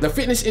adult. The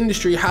fitness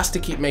industry has to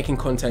keep making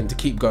content to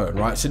keep going,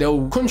 right? So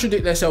they'll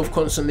contradict themselves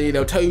constantly.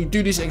 They'll tell you,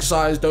 do this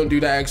exercise, don't do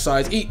that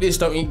exercise, eat this,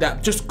 don't eat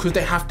that, just because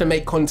they have to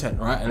make content,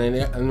 right? And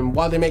then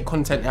while they make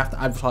content, they have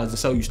to advertise and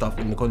sell you stuff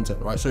in the content,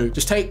 right? So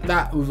just take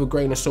that with a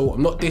grain of salt.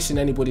 I'm not dissing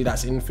anybody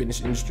that's in the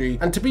fitness industry.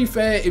 And to be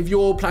fair, if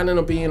you're planning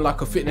on being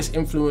like a fitness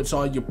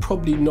influencer, you're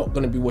probably not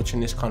going to be watching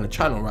this kind of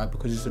channel, right?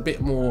 Because it's a bit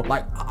more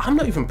like, I'm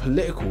not even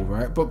political,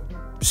 right? But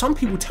some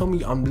people tell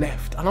me I'm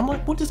left, and I'm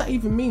like, what does that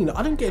even mean?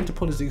 I don't get into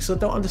politics, so I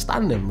don't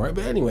understand them, right?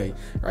 But anyway,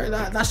 right,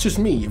 that's just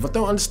me. If I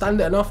don't understand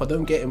it enough, I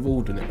don't get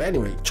involved in it. But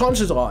anyway,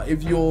 chances are,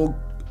 if you're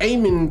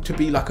aiming to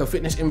be like a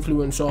fitness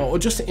influencer or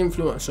just an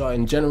influencer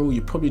in general,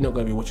 you're probably not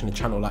going to be watching a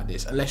channel like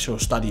this unless you're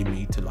studying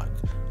me to like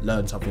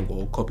learn something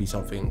or copy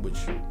something, which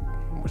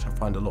I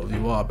find a lot of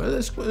you are. But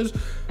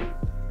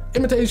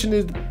imitation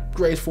is the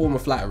greatest form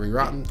of flattery,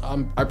 right?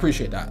 I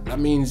appreciate that. That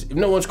means if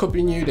no one's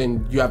copying you,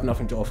 then you have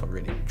nothing to offer,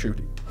 really,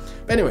 truly.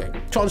 But anyway,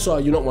 chances are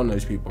you're not one of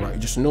those people, right?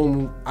 You're just a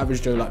normal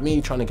average Joe like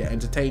me, trying to get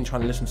entertained,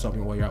 trying to listen to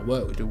something while you're at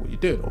work or do what you're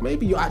doing. Or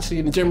maybe you're actually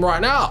in the gym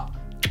right now,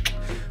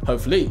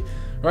 hopefully.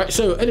 Right,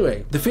 so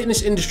anyway, the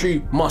fitness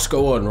industry must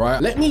go on,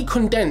 right? Let me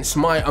condense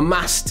my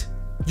amassed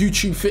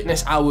YouTube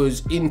fitness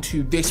hours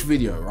into this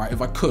video, right?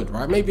 If I could,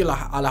 right? Maybe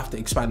I'll have to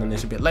expand on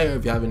this a bit later.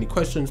 If you have any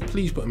questions,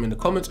 please put them in the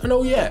comments. And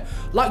oh yeah,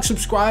 like,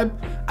 subscribe,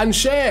 and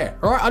share,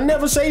 all right? I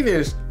never say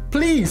this.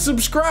 Please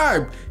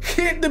subscribe,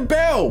 hit the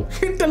bell,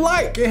 hit the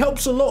like. It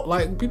helps a lot.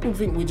 Like, people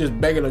think we're just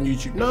begging on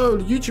YouTube. No,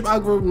 the YouTube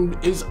algorithm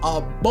is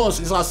our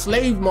boss, it's our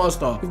slave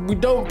master. If we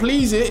don't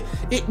please it,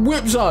 it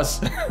whips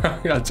us.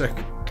 I'm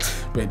joking.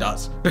 But it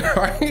does,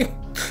 right?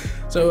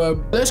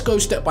 So let's go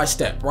step by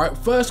step, right?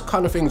 First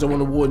kind of things I want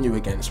to warn you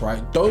against,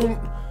 right? Don't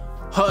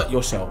hurt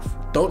yourself.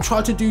 Don't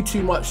try to do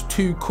too much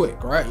too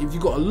quick, right? If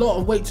you've got a lot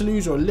of weight to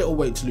lose or a little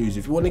weight to lose,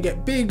 if you want to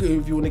get big or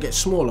if you want to get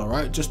smaller,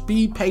 right? Just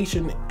be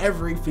patient.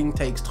 Everything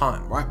takes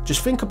time, right?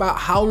 Just think about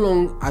how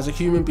long as a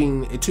human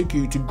being it took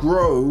you to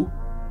grow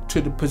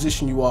to the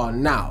position you are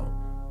now.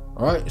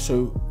 All right,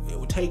 so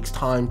it takes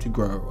time to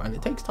grow and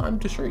it takes time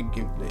to shrink,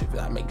 if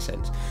that makes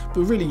sense.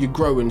 But really, you're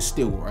growing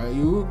still, right?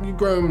 You're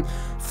growing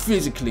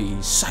physically,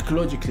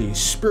 psychologically,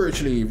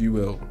 spiritually, if you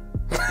will.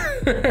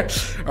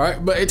 All right,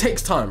 but it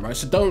takes time, right?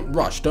 So don't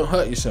rush, don't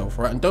hurt yourself,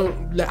 right? And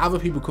don't let other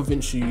people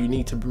convince you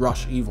need to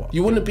rush either.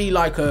 You want to be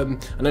like, I know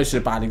this is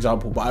a bad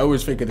example, but I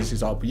always think of this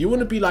example. You want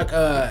to be like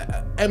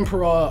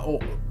Emperor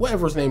or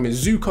whatever his name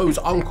is, Zuko's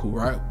uncle,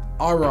 right?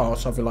 Ira or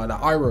something like that.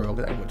 Ira, I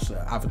watched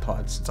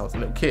Avatar since I was a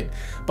little kid.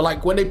 But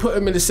like when they put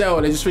him in the cell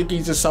and they just think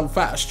he's just some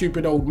fat,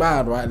 stupid old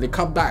man, right? And they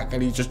come back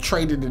and he's just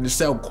trading in the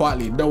cell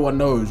quietly. No one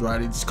knows, right?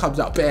 He just comes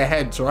out bare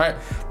heads, right?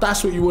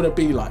 That's what you want to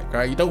be like,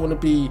 right? You don't want to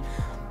be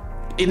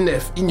in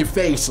your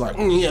face like,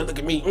 yeah, look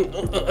at me.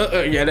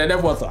 Yeah, then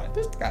everyone's like,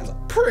 this guy's a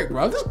prick,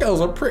 bro. This girl's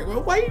a prick,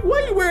 bro. Why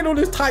are you wearing all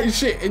this tight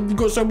shit and you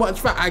got so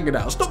much fat hanging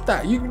out? Stop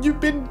that. You've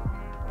been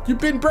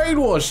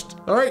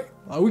brainwashed, all right?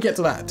 We'll get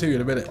to that too in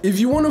a minute. If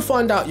you want to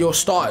find out your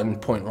starting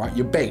point, right,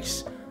 your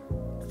base,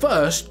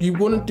 first you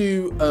want to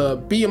do a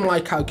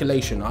BMI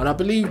calculation, and I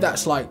believe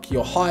that's like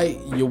your height,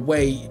 your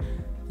weight,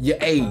 your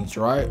age,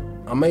 right?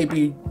 I may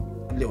be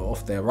a little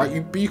off there,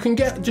 right? But you can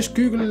just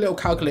Google a little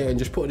calculator and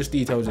just put this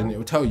details in, it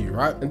will tell you,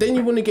 right? And then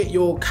you want to get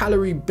your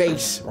calorie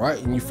base,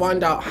 right? And you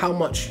find out how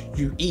much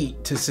you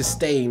eat to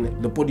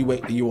sustain the body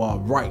weight that you are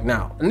right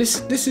now. And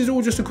this is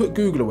all just a quick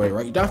Google away,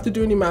 right? You don't have to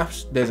do any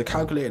maths. There's a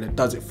calculator that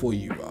does it for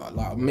you.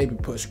 Like maybe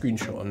put a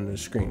screenshot on the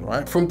screen,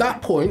 right? From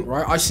that point,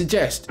 right, I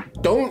suggest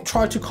don't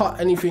try to cut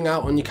anything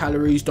out on your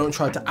calories. Don't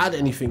try to add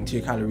anything to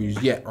your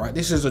calories yet, right?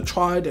 This is a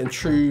tried and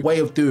true way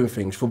of doing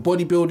things for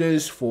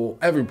bodybuilders, for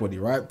everybody,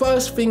 right?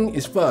 First thing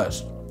is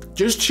first,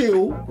 just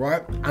chill,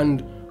 right?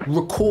 And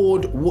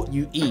record what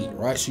you eat,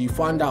 right? So you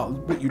find out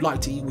what you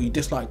like to eat, what you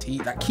dislike to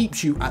eat. That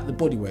keeps you at the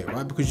body weight,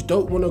 right? Because you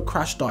don't want to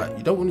crash diet.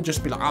 You don't want to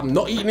just be like, I'm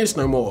not eating this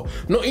no more,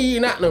 I'm not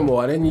eating that no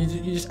more, and then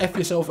you just F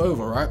yourself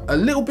over, right? A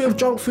little bit of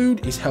junk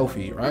food is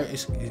healthy, right?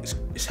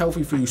 It's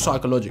healthy for you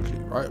psychologically,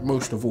 right?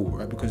 Most of all,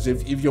 right? Because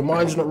if your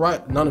mind's not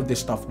right, none of this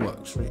stuff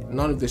works, right?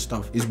 None of this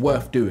stuff is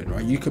worth doing,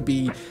 right? You could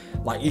be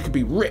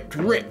ripped,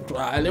 right?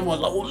 And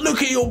everyone's like, well,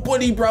 look at your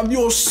body, bruv,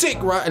 you're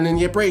sick, right? And in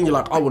your brain, you're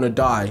like, I want to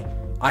die.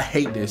 I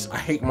hate this, I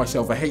hate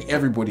myself, I hate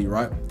everybody,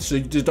 right? So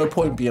there's no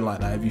point in being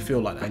like that if you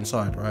feel like that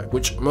inside, right?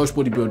 Which most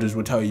bodybuilders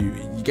will tell you,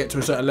 you get to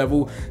a certain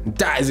level,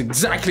 that is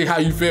exactly how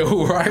you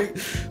feel, right?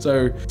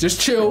 So just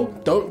chill,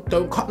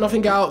 don't cut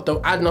nothing out,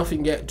 don't add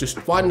nothing yet, just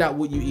find out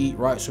what you eat,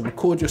 right? So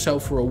record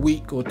yourself for a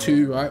week or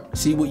two, right?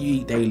 See what you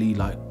eat daily,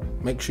 like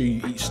make sure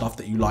you eat stuff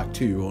that you like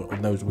too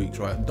on those weeks,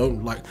 right?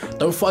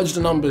 Don't fudge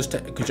the numbers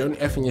because you're only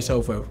effing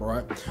yourself over,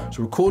 right?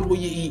 So record what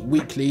you eat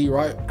weekly,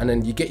 right? And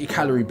then you get your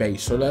calorie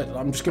base. So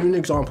I'm just giving an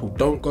example.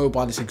 Don't go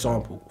by this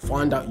example.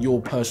 Find out your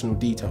personal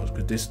details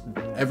because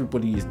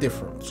everybody is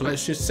different. So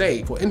let's just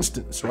say, for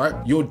instance, right,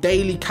 your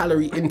daily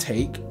calorie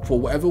intake for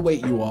whatever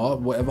weight you are,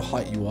 whatever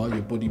height you are,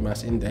 your body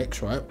mass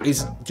index, right,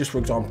 is just, for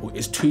example,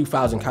 is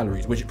 2,000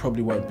 calories, which it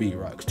probably won't be,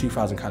 right? Because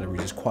 2,000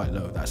 calories is quite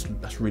low.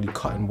 That's really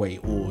cutting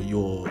weight, or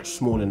you're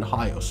small in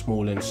height or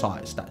small in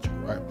size, stature,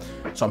 right?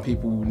 Some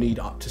people need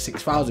up to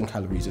 6,000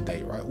 calories a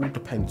day, right? All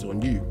depends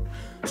on you.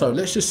 So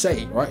let's just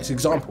say, right, it's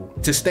example,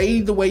 to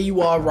stay the way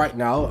you are right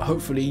now,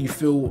 hopefully you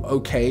feel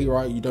okay,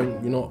 right?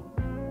 You're not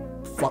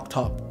fucked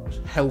up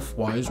health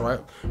wise, right?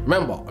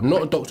 Remember, I'm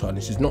not a doctor and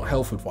this is not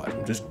health advice.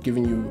 I'm just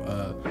giving you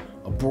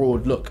a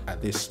broad look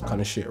at this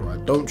kind of shit,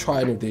 right? Don't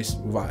try any of this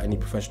without any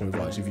professional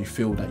advice if you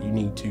feel that you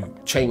need to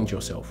change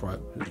yourself, right?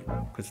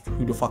 Because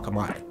who the fuck am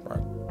I, right?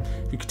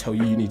 Who could tell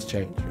you you need to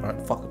change, right?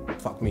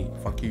 Fuck me,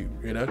 fuck you,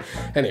 you know?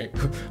 Anyway,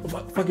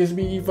 fuck is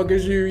me, fuck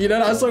is you, you know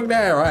that song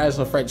there, right? It's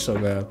a French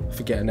song, I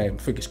forget her name,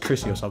 I think it's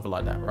Chrissy or something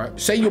like that, right?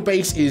 Say your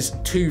base is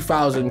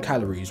 2,000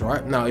 calories,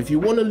 right? Now, if you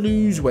want to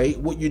lose weight,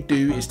 what you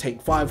do is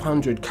take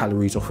 500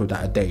 calories off of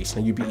that a day. So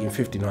you'd be eating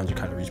 1,500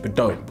 calories, but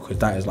don't, because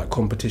that is like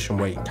competition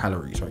weight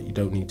calories, right? You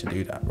don't need to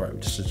do that, right?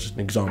 This is just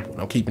an example.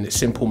 And I'm keeping it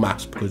simple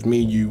maths because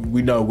me and you,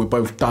 we know we're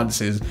both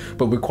dunces,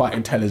 but we're quite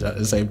intelligent at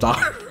the same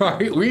time,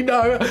 right? We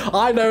know,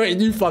 I know it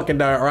and you fucking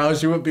know it, or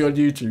else you wouldn't be on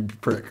YouTube, you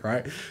prick,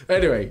 right?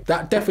 Anyway,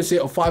 that deficit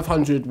of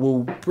 500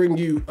 will bring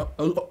you,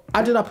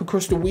 added up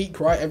across the week,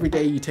 right? Every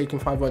day you're taking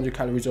 500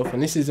 calories off,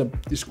 and this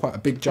is quite a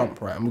big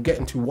jump, right? And we'll get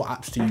into what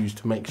apps to use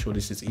to make sure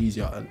this is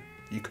easier and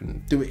you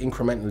can do it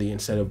incrementally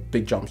instead of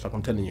big jumps like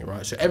I'm telling you,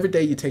 right? So every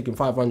day you're taking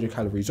 500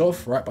 calories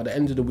off, right? By the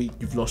end of the week,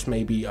 you've lost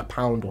maybe a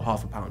pound or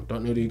half a pound.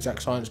 Don't know the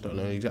exact science, don't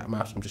know the exact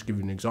maths, I'm just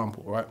giving you an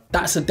example, right?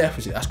 That's a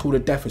deficit, that's called a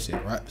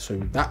deficit, right? So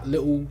that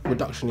little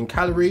reduction in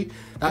calorie,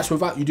 that's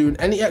without you doing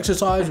any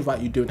exercise,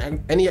 without you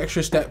doing any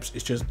extra steps,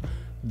 it's just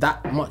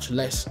that much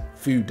less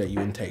food that you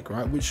intake,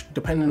 right? Which,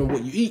 depending on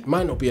what you eat,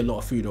 might not be a lot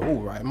of food at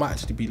all, right? It might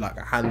actually be like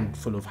a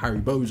handful of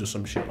Haribos or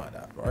some shit like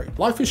that, right?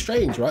 Life is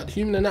strange, right? The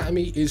human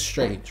anatomy is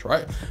strange,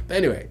 right? But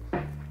anyway,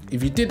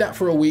 if you did that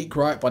for a week,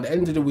 right, by the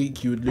end of the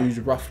week, you would lose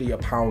roughly a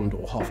pound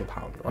or half a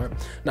pound, right?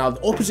 Now,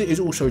 the opposite is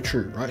also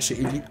true, right? So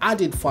if you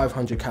added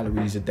 500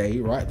 calories a day,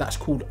 right, that's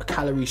called a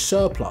calorie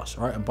surplus,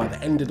 right? And by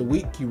the end of the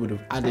week, you would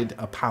have added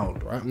a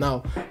pound, right?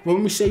 Now,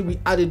 when we say we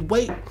added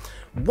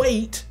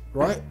weight,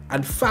 right,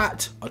 and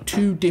fat are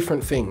two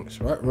different things,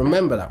 right?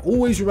 Remember that,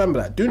 always remember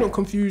that. Do not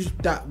confuse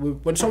that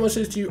with when someone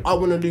says to you, I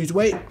want to lose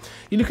weight,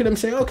 you look at them and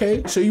say,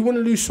 okay, so you want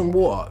to lose some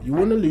water, you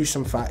want to lose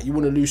some fat, you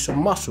want to lose some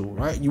muscle,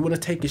 right? You want to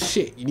take a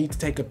shit, you need to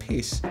take a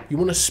piss, you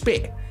want to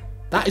spit.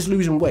 That is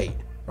losing weight,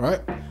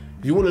 right?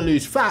 If you want to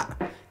lose fat,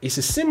 it's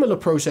a similar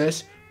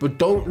process, but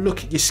don't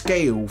look at your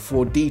scale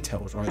for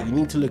details, right? You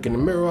need to look in the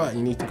mirror and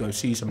you need to go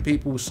see some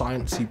people,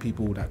 see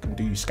people that can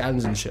do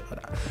scans and shit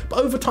like that. But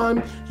over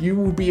time, you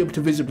will be able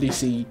to visibly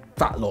see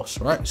fat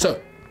loss, right?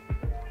 So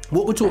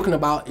what we're talking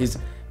about is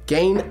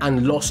gain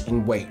and loss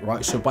in weight,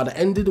 right? So by the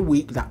end of the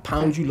week, that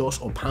pound you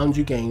lost or pound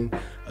you gain,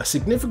 a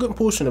significant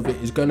portion of it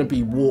is gonna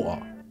be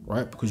water,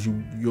 right? Because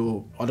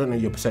I don't know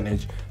your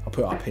percentage, I'll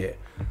put it up here.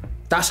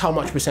 That's how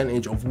much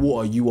percentage of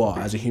water you are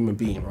as a human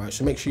being, right?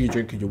 So make sure you're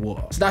drinking your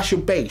water. So that's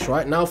your base,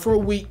 right? Now for a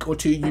week or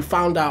two, you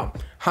found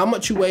out how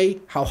much you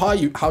weigh, how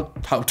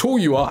tall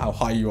you are, how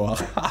high you are.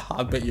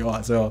 I bet you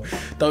are, so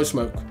don't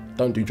smoke,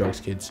 don't do drugs,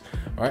 kids,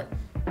 right?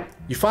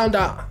 You found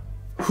out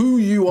who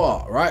you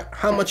are, right?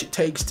 How much it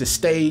takes to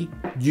stay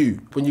you.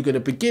 When you're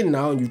gonna begin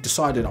now and you've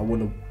decided I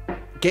wanna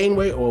gain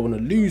weight or I wanna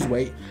lose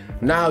weight,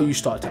 now you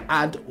start to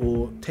add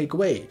or take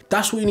away.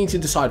 That's what you need to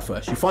decide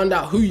first. You find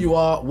out who you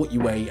are, what you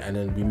weigh, and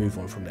then we move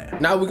on from there.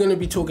 Now we're gonna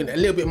be talking a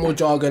little bit more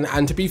jargon,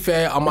 and to be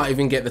fair, I might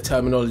even get the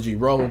terminology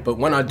wrong, but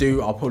when I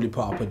do, I'll probably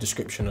put up a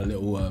description, a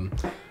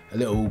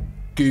little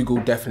Google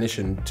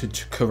definition to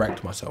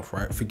correct myself,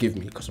 right? Forgive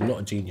me, because I'm not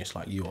a genius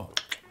like you are.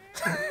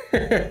 You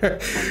know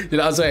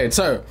what I'm saying?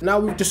 So now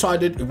we've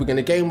decided if we're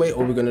gonna gain weight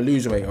or we're gonna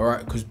lose weight, all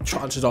right? Because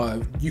chances are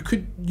you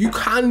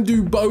can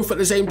do both at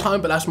the same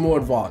time, but that's more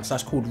advanced.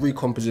 That's called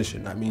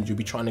recomposition. That means you'll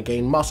be trying to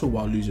gain muscle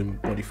while losing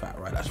body fat,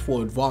 right? That's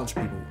for advanced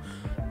people.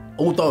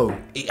 Although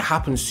it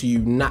happens to you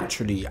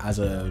naturally as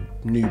a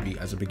newbie,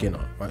 as a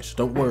beginner, right? So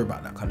don't worry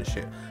about that kind of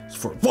shit. It's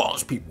for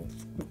advanced people.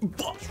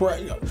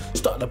 Right?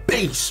 Start the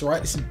base,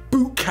 right? This is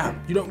boot camp.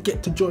 You don't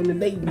get to join the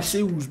Navy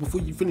SEALs before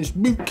you finish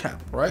boot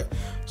camp, right?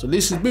 So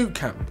this is boot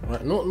camp,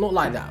 right? Not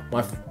like that.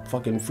 My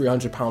fucking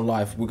 300-pound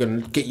life, we're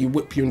gonna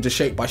whip you into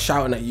shape by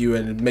shouting at you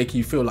and make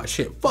you feel like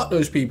shit. Fuck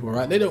those people,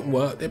 right? They don't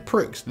work. They're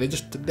pricks. They're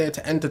just there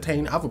to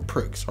entertain other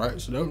pricks,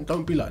 right? So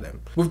don't be like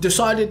them. We've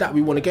decided that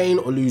we want to gain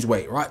or lose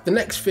weight, right? The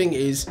next thing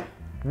is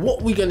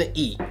what we're gonna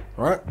eat,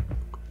 right?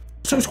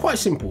 So it's quite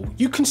simple.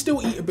 You can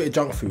still eat a bit of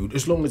junk food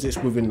as long as it's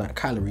within that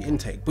calorie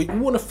intake, but you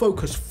want to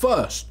focus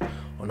first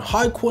on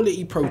high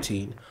quality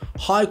protein,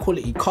 high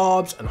quality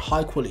carbs, and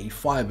high quality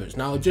fibers.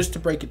 Now, just to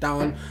break it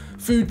down,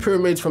 food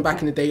pyramids from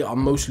back in the day are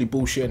mostly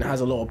bullshit and has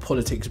a lot of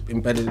politics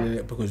embedded in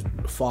it because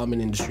farming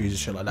industries and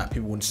shit like that,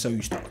 people want to sell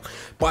you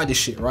stuff. Buy this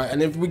shit, right?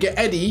 And if we get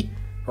Eddie,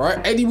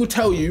 right? Eddie will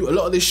tell you a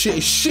lot of this shit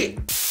is shit.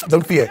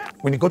 Don't fear.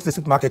 When you go to the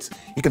supermarkets,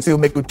 you can still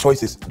make good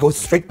choices. Go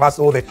straight past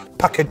all the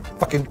packet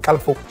fucking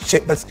colourful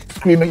shit that's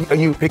screaming at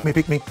you, pick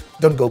me.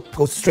 Don't go.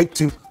 Go straight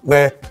to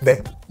where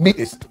the meat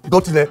is.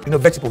 Go to the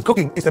vegetables.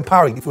 Cooking is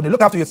empowering. If you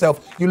look after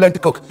yourself, you learn to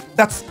cook.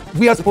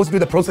 We are supposed to do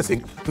the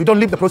processing. We don't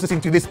leave the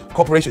processing to these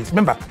corporations.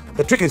 Remember,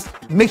 the trick is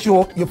make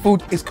sure your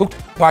food is cooked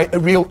by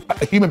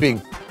a human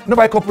being. Not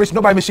by a corporation,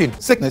 not by a machine.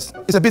 Sickness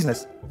is a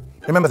business.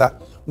 Remember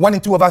that. 1 in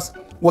 2 of us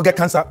will get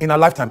cancer in our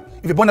lifetime.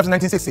 If you're born after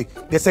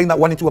 1960, they're saying that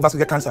 1 in 2 of us will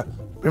get cancer.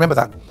 Remember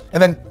that.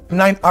 And then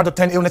 9 out of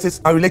 10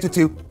 illnesses are related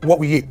to what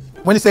we eat.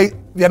 When you say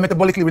they are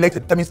metabolically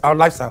related, that means our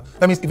lifestyle.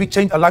 That means if we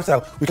change our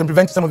lifestyle, we can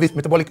prevent some of these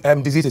metabolic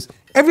diseases.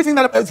 Everything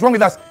that is wrong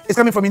with us is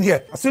coming from in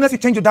here. As soon as you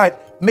change your diet,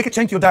 make a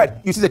change to your diet,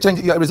 you see the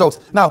change results.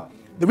 Now,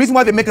 the reason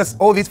why they make us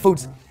all these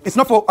foods, it's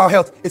not for our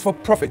health, it's for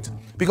profit.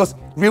 Because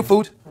real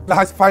food that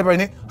has fiber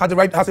in it, has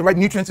the right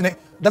nutrients in it,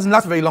 doesn't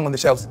last very long on the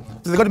shelves.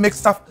 So they've got to make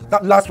stuff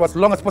that lasts for as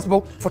long as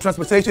possible for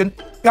transportation.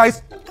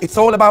 Guys, it's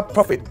all about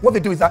profit. What they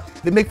do is that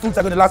they make foods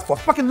that are going to last for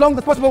as fucking long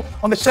as possible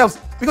on the shelves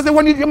because they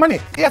want your money.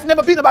 It has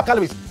never been about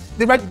calories.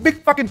 They write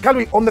big fucking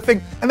calorie on the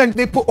thing and then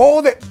they put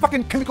all the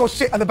fucking chemical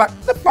shit at the back.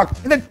 The fuck?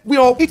 And then we're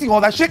all eating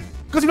all that shit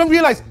because you don't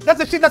realize that's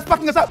the shit that's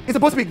fucking us up. It's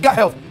supposed to be gut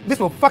health. This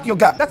will fuck your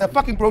gut. That's a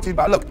fucking protein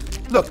bar. Look,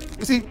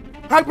 you see,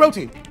 high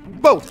protein,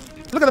 both.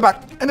 Look at the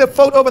back, and they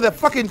fold over the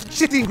fucking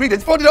shitty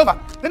ingredients, fold it over.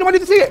 They don't want you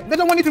to see it. They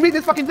don't want you to read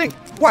this fucking thing.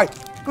 Why?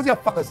 Because you're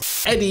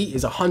fuckers. Eddie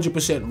is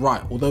 100%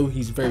 right, although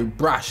he's very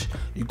brash.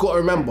 You gotta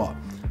remember,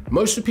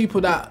 most of the people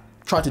that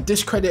try to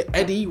discredit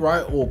Eddie,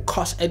 right, or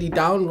cuss Eddie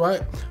down,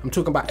 right, I'm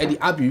talking about Eddie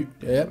Abu,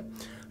 yeah,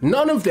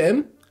 none of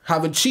them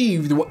have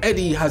achieved what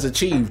Eddie has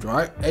achieved,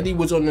 right? Eddie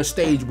was on the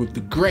stage with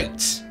the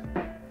greats.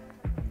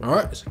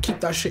 Alright, so keep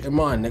that shit in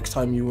mind next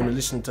time you want to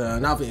listen to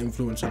another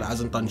influencer that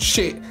hasn't done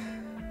shit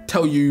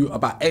tell you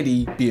about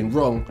Eddie being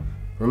wrong.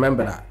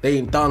 Remember that. They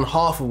ain't done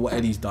half of what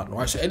Eddie's done,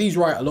 right? So Eddie's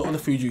right, a lot of the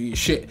food you eat is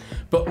shit.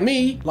 But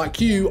me,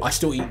 like you, I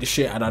still eat the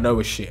shit and I know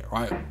it's shit,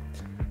 right?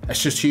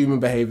 That's just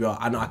human behavior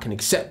and I can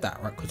accept that,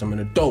 right? Because I'm an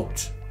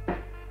adult.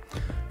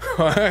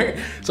 Right?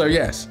 So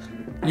yes,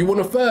 you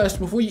want to first,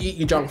 before you eat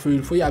your junk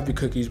food, before you have your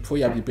cookies, before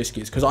you have your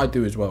biscuits, because I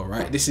do as well,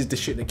 right? This is the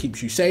shit that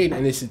keeps you sane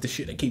and this is the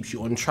shit that keeps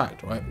you on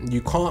track, right?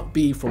 You can't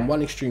be from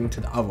one extreme to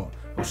the other.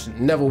 It will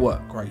never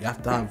work, right? You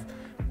have to have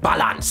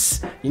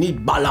balance. You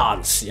need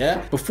balance,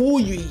 yeah?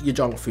 Before you eat your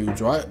junk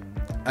foods, right?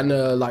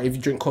 And like if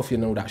you drink coffee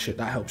and all that shit,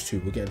 that helps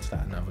too. We'll get into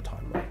that another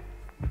time, right?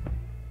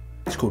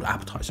 It's called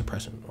appetite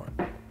suppressant,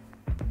 right?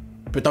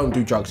 But don't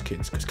do drugs,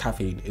 kids, because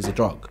caffeine is a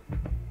drug.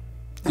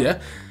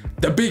 Yeah?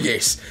 The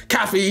biggest.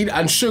 Caffeine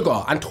and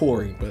sugar and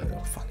taurine, but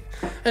oh, fuck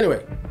it.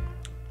 Anyway,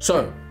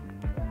 so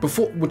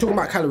before we're talking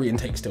about calorie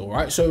intake still,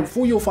 right? So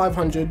for your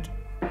 500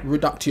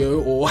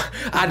 reductio or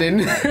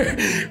add-in,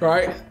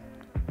 right?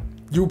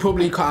 You'll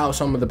probably cut out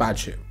some of the bad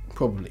shit.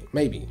 Probably,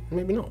 maybe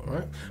not,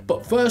 right?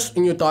 But first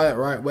in your diet,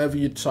 right, whatever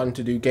you're deciding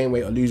to do, gain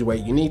weight or lose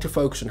weight, you need to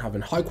focus on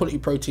having high quality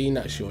protein.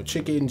 That's your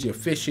chickens, your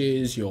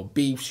fishes, your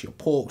beefs, your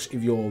porks.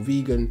 If you're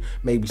vegan,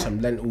 maybe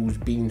some lentils,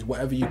 beans,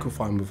 whatever you can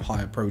find with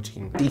higher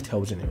protein.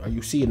 Details in it, right?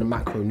 You'll see in the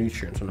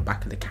macronutrients on the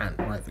back of the can,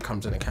 right? If it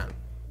comes in a can.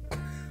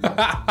 You know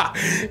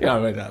what I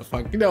mean? That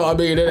fuck. You know what I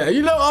mean? Innit?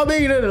 You know what I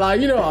mean? Innit? Like,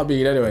 you know what I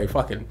mean? Anyway,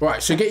 fucking.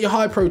 Right, so get your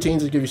high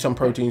proteins to give you some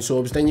protein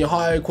sorbs. Then your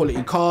high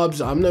quality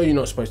carbs. I know you're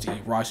not supposed to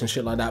eat rice and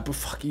shit like that, but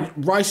fuck you.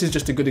 Rice is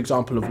just a good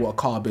example of what a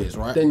carb is,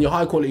 right? Then your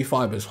high quality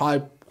fibers.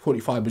 High quality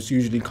fibers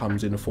usually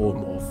comes in the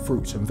form of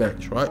fruits and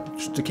veg, right?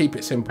 Just to keep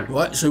it simple,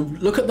 right? So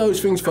look at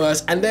those things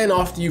first, and then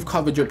after you've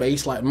covered your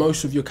base, like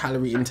most of your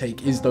calorie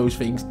intake is those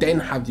things, then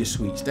have your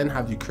sweets, then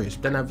have your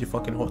crisps, then have your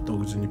fucking hot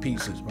dogs and your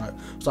pizzas, right?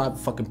 So I have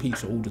fucking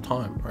pizza all the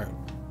time, right?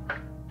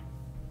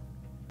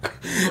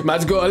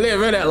 Man's gotta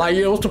live, innit? Like,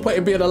 you know, what's the point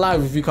of being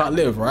alive if you can't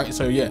live, right?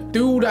 So yeah,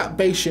 do all that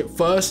base shit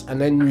first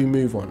and then you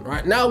move on,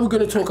 right? Now we're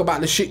gonna talk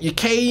about the shit you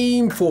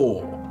came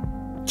for.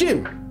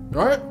 Gym.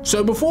 Right?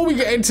 So before we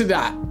get into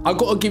that, I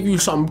gotta give you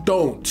some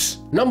don'ts.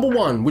 Number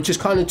one, which is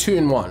kind of 2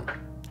 in 1.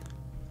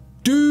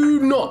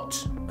 Do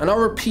not, and I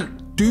repeat,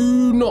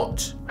 do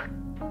not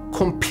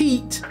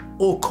compete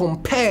or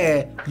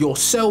compare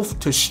yourself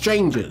to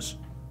strangers.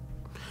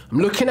 I'm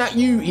looking at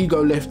you,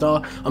 ego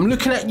lifter. I'm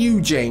looking at you,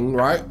 Jane,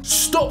 right?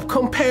 Stop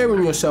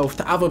comparing yourself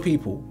to other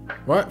people,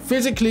 right?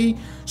 Physically,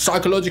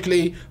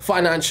 psychologically,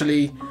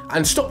 financially,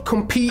 and stop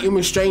competing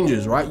with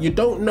strangers, right? You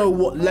don't know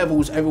what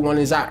levels everyone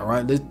is at,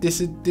 right? This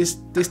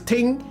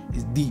thing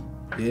is deep,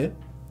 yeah?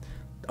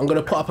 I'm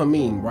gonna put up a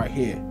meme right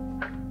here.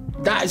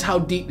 That is how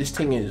deep this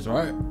thing is,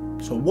 right?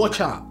 So watch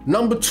out.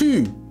 Number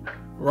 2,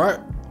 right?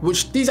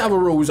 Which these other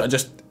rules are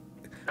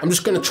I'm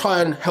just gonna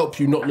try and help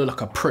you not look like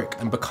a prick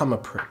and become a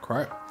prick,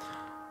 right?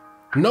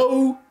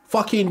 No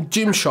fucking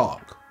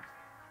Gymshark,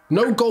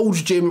 no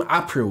Gold's Gym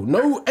April,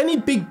 no any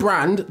big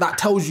brand that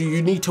tells you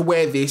you need to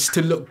wear this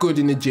to look good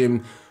in the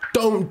gym.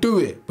 Don't do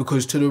it,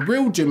 because to the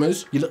real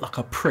gymmers, you look like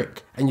a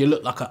prick and you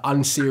look like an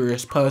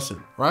unserious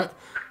person, right?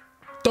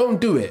 Don't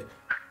do it.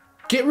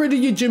 Get rid of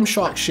your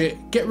Gymshark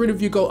shit. Get rid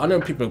of your Gold. I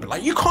know people will be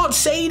like, you can't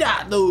say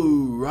that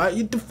though, right?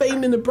 You're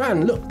defaming the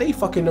brand. Look, they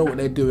fucking know what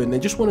they're doing. They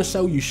just want to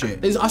sell you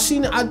shit. I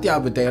seen an ad the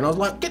other day and I was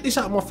like, get this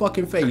out of my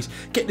fucking face.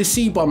 Get the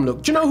C-Bum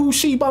look. Do you know who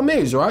C-Bum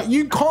is, right?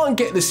 You can't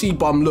get the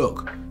C-Bum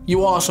look, you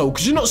arsehole,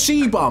 because you're not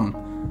C-Bum,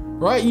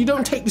 right? You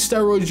don't take the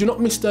steroids. You're not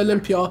Mr.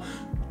 Olympia.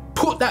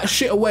 Put that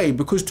shit away,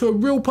 because to a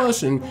real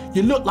person,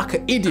 you look like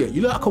an idiot.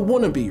 You look like a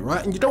wannabe,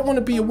 right? And you don't want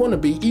to be a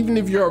wannabe even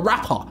if you're a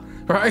rapper.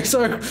 right?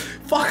 So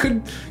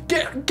fucking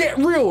get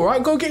real,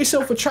 right? Go get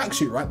yourself a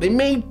tracksuit, right? They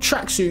made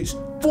tracksuits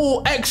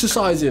for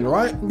exercising,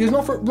 right? There's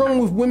nothing wrong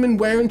with women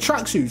wearing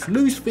tracksuits.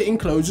 Loose fitting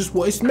clothes is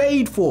what it's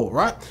made for,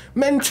 right?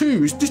 Men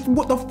too, it's just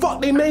what the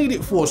fuck they made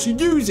it for, so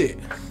use it.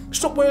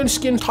 Stop wearing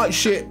skin tight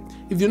shit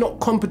if you're not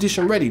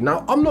competition ready.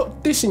 Now, I'm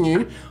not dissing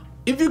you.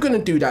 If you're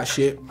gonna do that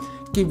shit,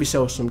 give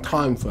yourself some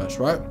time first,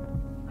 right?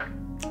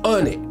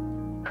 Earn it,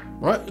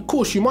 right? Of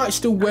course, you might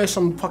still wear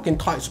some fucking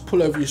tights to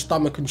pull over your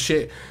stomach and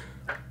shit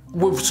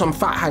with some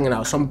fat hanging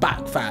out, some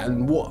back fat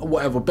and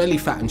whatever, belly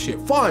fat and shit,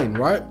 fine,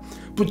 right?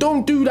 But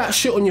don't do that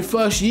shit on your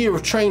first year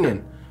of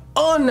training.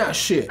 Earn that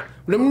shit.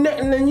 And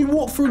then you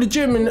walk through the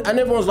gym and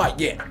everyone's like,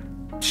 yeah,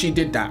 she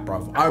did that,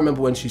 bruv. I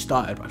remember when she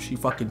started, bruv, she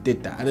fucking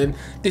did that. And then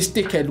this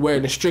dickhead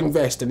wearing a string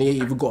vest and he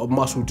ain't even got a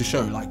muscle to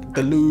show, like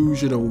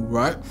delusional,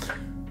 right?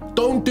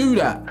 Don't do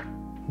that.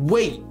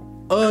 Wait,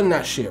 earn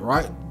that shit,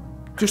 right?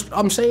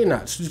 I'm saying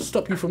that to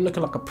stop you from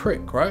looking like a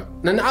prick, right?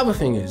 And then the other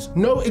thing is,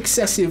 no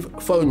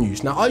excessive phone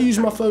use. Now, I use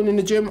my phone in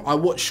the gym. I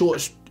watch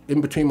shorts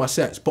in between my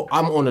sets, but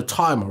I'm on a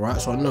timer, right?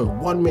 So I know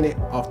 1 minute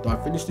after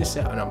I finish this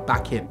set and I'm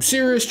back in.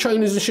 Serious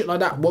trainers and shit like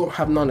that won't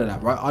have none of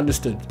that, right?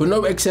 Understood. But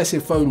no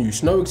excessive phone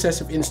use, no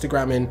excessive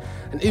Instagramming.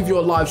 And if you're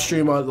a live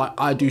streamer like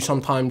I do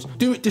sometimes,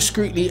 do it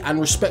discreetly and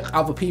respect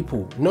other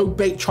people. No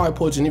bait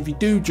tripods, and if you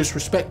do, just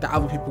respect that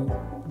other people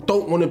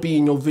don't want to be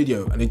in your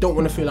video and they don't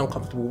want to feel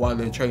uncomfortable while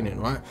they're training,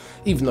 right?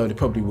 Even though they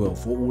probably will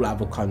for all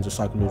other kinds of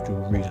psychological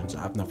reasons that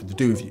have nothing to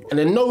do with you. And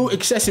then no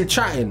excessive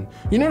chatting.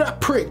 You know that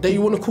prick that you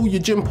want to call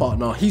your gym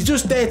partner? He's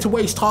just there to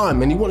waste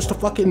time and he wants to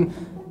fucking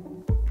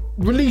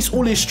release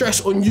all his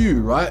stress on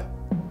you, right?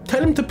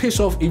 Tell him to piss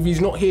off if he's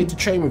not here to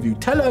train with you.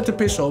 Tell her to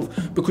piss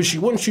off because she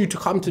wants you to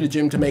come to the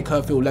gym to make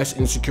her feel less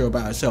insecure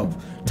about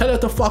herself. Tell her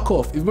to fuck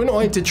off. If we're not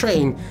here to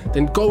train,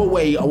 then go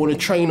away. I want to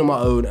train on my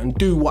own and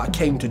do what I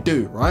came to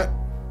do, right?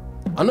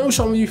 I know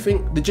some of you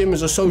think the gym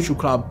is a social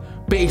club,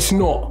 but it's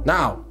not.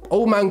 Now,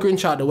 old man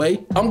Grinch out the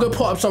way. I'm gonna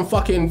put up some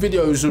fucking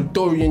videos of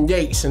Dorian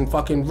Yates and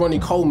fucking Ronnie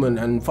Coleman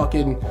and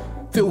fucking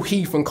Phil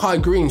Heath and Kai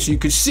Green so you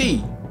could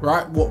see,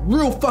 right, what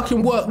real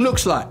fucking work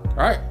looks like,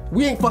 right?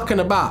 We ain't fucking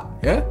about,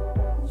 yeah?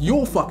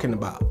 You're fucking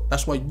about.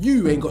 That's why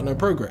you ain't got no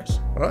progress,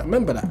 all right?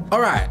 Remember that.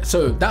 All right,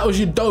 so that was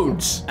your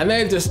don'ts. And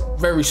they're just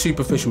very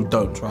superficial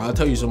don'ts, right? I'll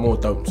tell you some more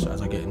don'ts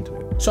as I get into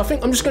it. So I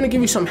think I'm just gonna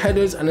give you some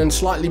headers and then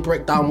slightly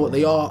break down what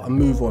they are and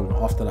move on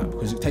after that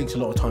because it takes a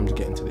lot of time to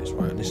get into this,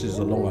 right? This is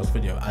a long ass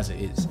video as it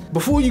is.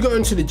 Before you go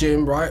into the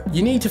gym, right,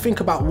 you need to think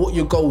about what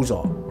your goals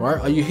are, right?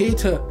 Are you here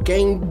to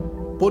gain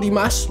body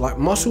mass, like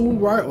muscle,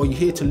 right? Or you're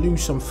here to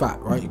lose some fat,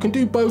 right? You can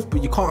do both,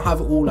 but you can't have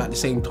it all at the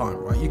same time,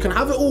 right? You can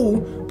have it all,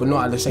 but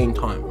not at the same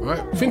time,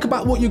 right? Think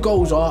about what your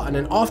goals are, and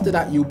then after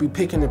that, you'll be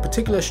picking a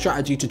particular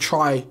strategy to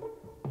try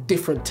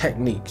different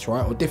techniques,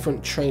 right? Or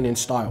different training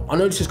style. I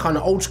know this is kind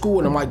of old school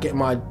and I might get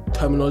my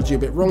terminology a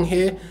bit wrong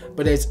here,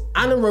 but there's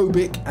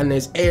anaerobic and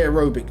there's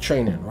aerobic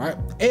training, right?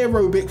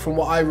 Aerobic, from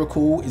what I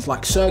recall, is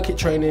like circuit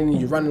training.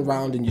 You're running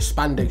around in your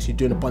spandex, you're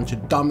doing a bunch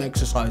of dumb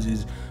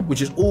exercises,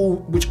 which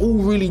all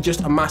really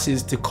just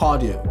amasses to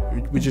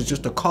cardio, which is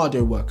just a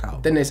cardio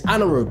workout. Then there's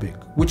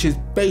anaerobic, which is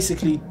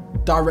basically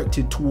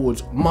directed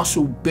towards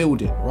muscle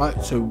building,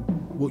 right? So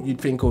what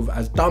you'd think of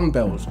as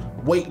dumbbells,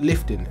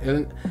 weightlifting.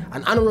 And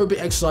anaerobic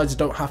exercises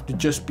don't have to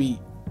just be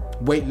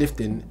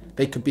weightlifting,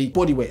 they could be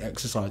bodyweight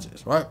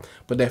exercises, right?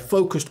 But they're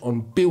focused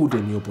on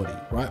building your body,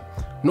 right?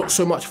 Not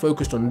so much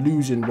focused on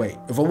losing weight.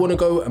 If I want to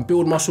go and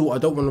build muscle, I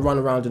don't want to run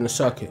around in a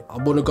circuit. I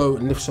want to go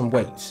and lift some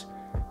weights,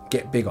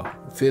 get bigger,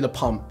 feel the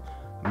pump,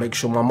 make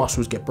sure my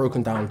muscles get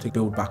broken down to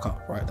build back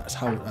up, right? That's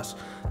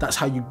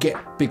how you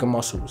get bigger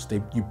muscles.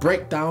 You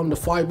break down the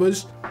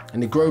fibers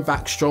and they grow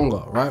back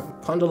stronger, right?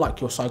 Kind of like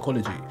your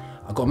psychology.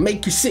 I gotta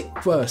make you sick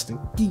first and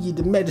give you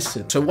the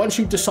medicine. So once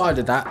you've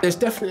decided that, there's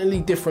definitely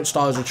different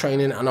styles of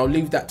training, and I'll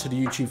leave that to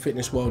the YouTube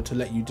fitness world to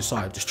let you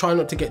decide. Just try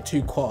not to get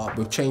too caught up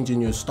with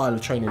changing your style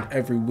of training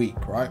every week,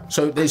 right?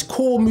 So there's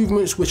core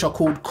movements which are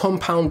called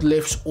compound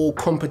lifts or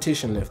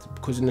competition lifts,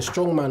 because in the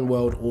strongman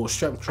world or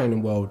strength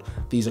training world,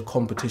 these are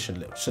competition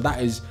lifts. So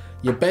that is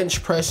your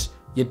bench press,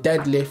 your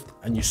deadlift,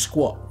 and your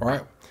squat,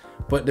 right?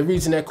 But the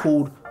reason they're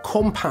called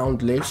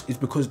compound lifts is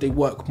because they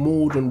work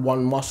more than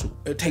one muscle.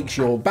 It takes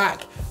your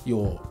back,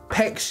 your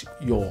pecs,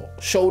 your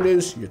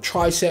shoulders, your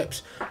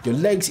triceps, your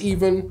legs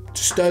even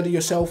to sturdy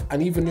yourself,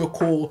 and even your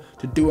core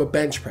to do a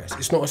bench press.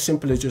 It's not as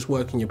simple as just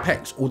working your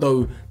pecs,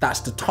 although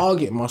that's the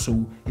target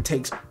muscle. It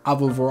takes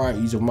other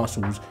varieties of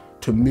muscles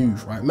to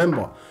move, right?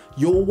 Remember,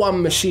 you're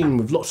one machine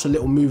with lots of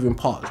little moving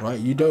parts, right?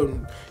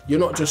 You're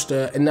not just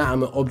an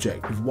inanimate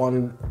object with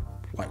one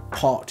like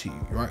part to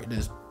you, right?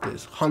 There's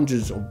There's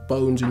hundreds of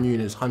bones in you,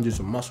 there's hundreds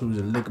of muscles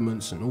and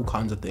ligaments and all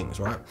kinds of things,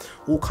 right?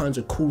 All kinds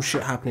of cool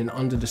shit happening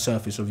under the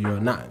surface of your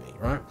anatomy,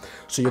 right?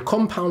 So your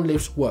compound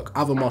lifts work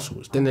other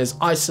muscles. Then there's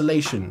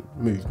isolation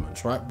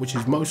movements, right? Which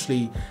is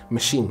mostly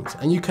machines.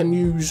 And you can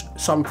use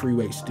some free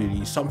weights to do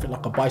these. Something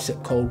like a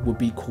bicep curl would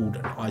be called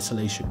an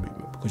isolation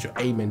movement because you're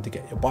aiming to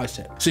get your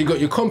bicep. So you got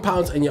your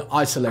compounds and your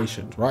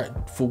isolations, right?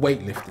 For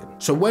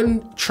weightlifting. So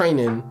when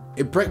training,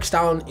 it breaks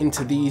down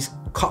into these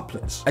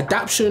couplets: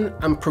 adaptation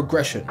and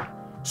progression.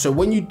 So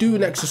when you do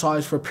an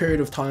exercise for a period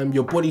of time,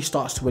 your body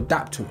starts to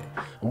adapt to it.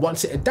 And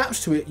once it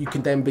adapts to it, you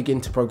can then begin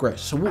to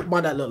progress. So what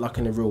might that look like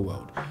in the real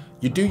world?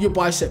 You do your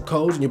bicep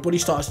curls and your body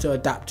starts to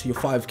adapt to your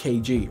 5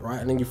 kg, right?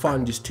 And then you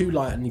find it's too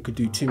light and you could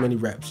do too many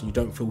reps and you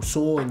don't feel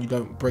sore and you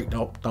don't break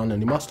down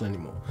any muscle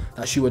anymore.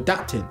 That's you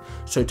adapting.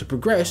 So to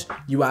progress,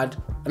 you add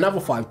another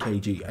 5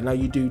 kg and now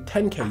you do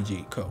 10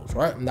 kg curls,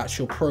 right? And that's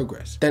your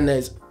progress. Then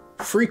there's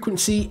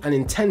frequency and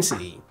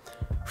intensity.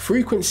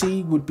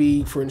 Frequency would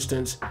be, for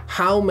instance,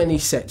 how many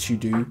sets you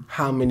do,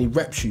 how many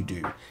reps you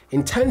do.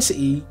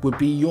 Intensity would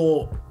be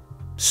your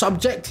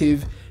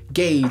subjective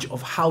gauge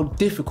of how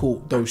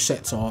difficult those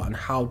sets are and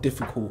how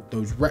difficult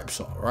those reps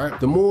are, right?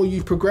 The more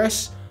you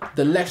progress,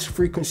 the less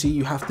frequency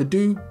you have to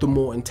do, the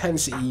more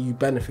intensity you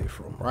benefit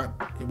from, right?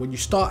 When you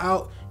start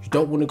out, you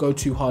don't want to go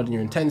too hard in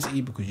your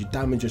intensity because you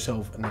damage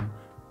yourself, and then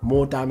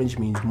more damage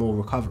means more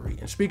recovery.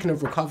 And speaking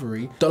of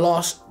recovery, the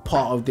last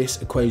part of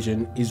this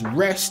equation is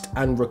rest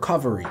and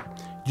recovery.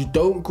 You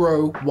don't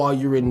grow while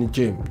you're in the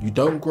gym. You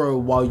don't grow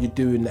while you're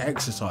doing the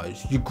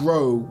exercise. You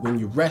grow when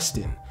you're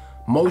resting.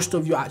 Most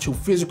of your actual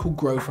physical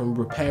growth and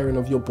repairing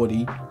of your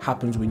body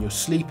happens when you're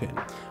sleeping.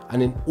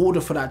 And in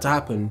order for that to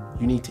happen,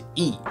 you need to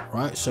eat,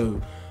 right?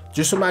 So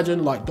just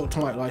imagine, like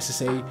Dr. Mike likes to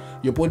say,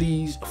 your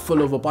body's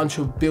full of a bunch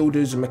of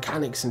builders and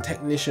mechanics and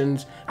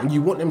technicians, and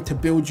you want them to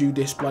build you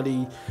this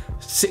bloody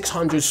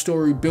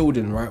 600-story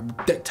building,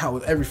 right? Decked out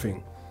with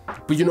everything.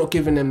 But you're not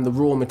giving them the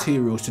raw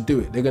materials to do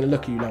it. They're gonna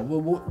look at you like,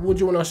 well, what do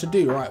you want us to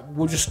do, right?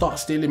 We'll just start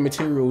stealing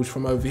materials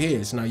from over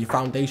here. So now your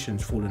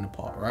foundation's falling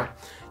apart, right?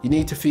 You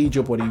need to feed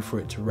your body for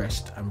it to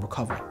rest and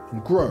recover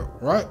and grow,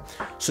 right?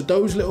 So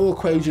those little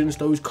equations,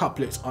 those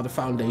couplets are the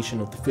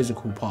foundation of the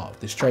physical part of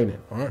this training,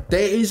 right?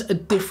 There is a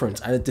difference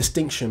and a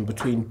distinction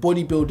between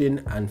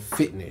bodybuilding and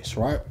fitness,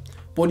 right?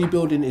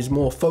 Bodybuilding is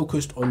more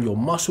focused on your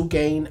muscle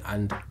gain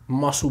and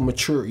muscle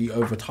maturity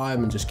over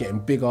time and just getting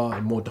bigger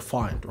and more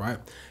defined, right?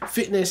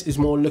 Fitness is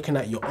more looking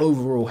at your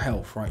overall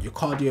health, right? Your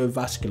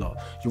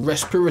cardiovascular, your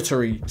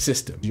respiratory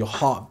system, your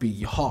heartbeat,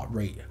 your heart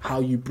rate, how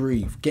you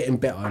breathe, getting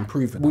better,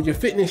 improving. With your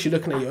fitness, you're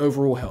looking at your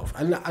overall health,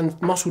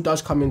 and muscle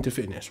does come into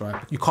fitness,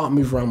 right? You can't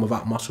move around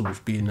without muscles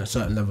being a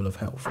certain level of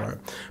health, right?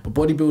 But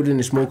bodybuilding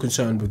is more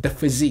concerned with the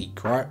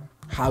physique, right?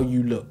 How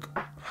you look,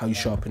 how you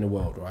show up in the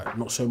world, right?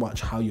 Not so much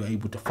how you're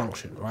able to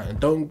function, right? And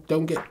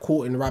don't get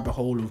caught in the rabbit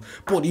hole of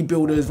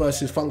bodybuilders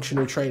versus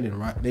functional training,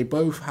 right? They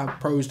both have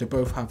pros, they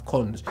both have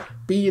cons.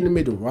 Be in the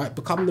middle, right?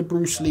 Become the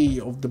Bruce Lee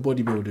of the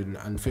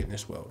bodybuilding and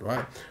fitness world,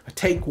 right? I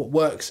take what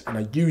works and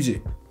I use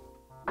it,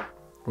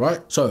 right?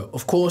 So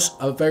of course,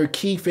 a very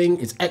key thing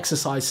is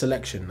exercise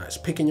selection. That's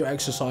picking your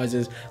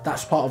exercises.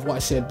 That's part of what I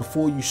said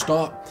before you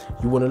start.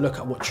 You want to look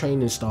at what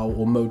training style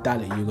or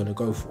modality you're going to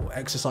go for.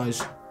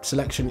 Exercise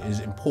selection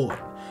is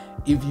important.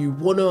 If you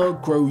want to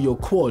grow your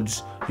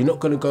quads, you're not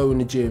going to go in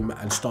the gym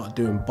and start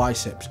doing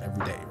biceps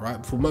every day,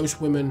 right? For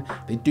most women,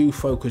 they do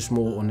focus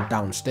more on the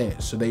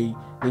downstairs. So they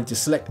need to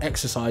select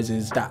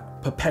exercises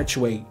that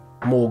perpetuate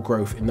more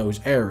growth in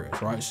those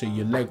areas, right? So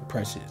your leg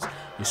presses,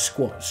 your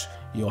squats,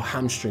 your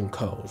hamstring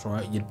curls,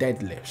 right? Your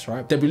deadlifts,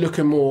 right? They'll be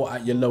looking more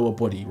at your lower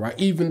body, right?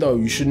 Even though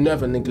you should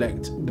never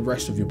neglect the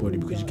rest of your body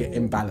because you get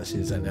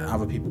imbalances and then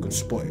other people can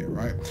spot it,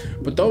 right?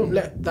 But don't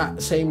let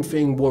that same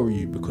thing worry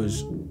you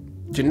because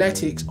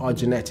genetics are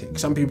genetic.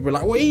 Some people are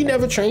like, well, he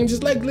never trains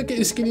his legs. Look at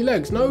his skinny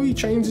legs. No, he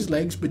trains his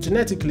legs, but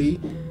genetically,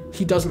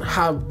 he doesn't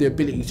have the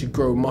ability to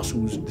grow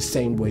muscles the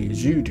same way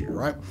as you do,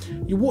 right?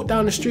 You walk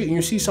down the street and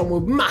you see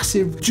someone with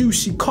massive,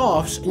 juicy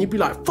calves, and you'd be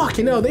like,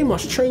 fucking hell, they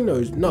must train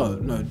those. No,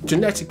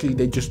 genetically,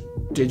 they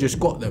just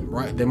got them,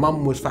 right? Their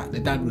mum was fat,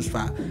 their dad was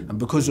fat, and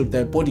because of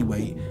their body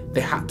weight,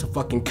 they had to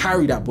fucking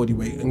carry that body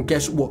weight, and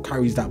guess what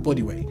carries that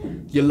body weight?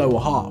 Your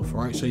lower half,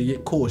 right? So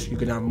of course, you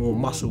can have more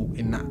muscle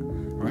in that,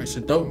 right?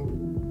 So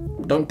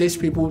don't diss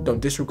people,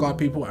 don't disregard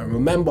people, and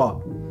remember,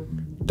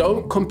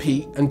 don't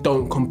compete and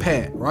don't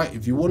compare, right?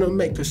 If you want to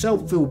make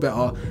yourself feel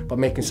better by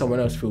making someone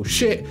else feel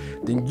shit,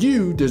 then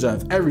you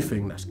deserve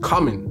everything that's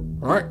coming,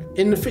 right?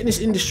 In the fitness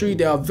industry,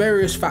 there are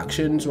various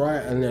factions, right?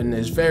 And then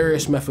there's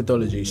various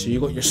methodologies. So you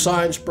got your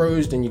science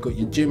bros, then you got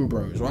your gym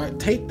bros, right?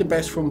 Take the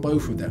best from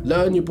both of them.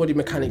 Learn your body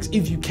mechanics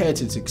if you care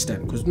to this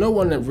extent, because no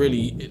one that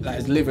really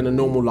is living a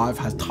normal life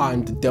has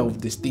time to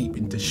delve this deep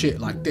into shit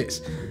like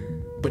this.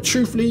 But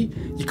truthfully,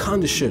 you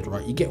kind of should,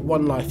 right? You get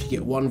one life, you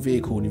get one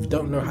vehicle, and if you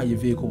don't know how your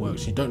vehicle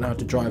works, you don't know how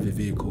to drive your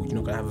vehicle, you're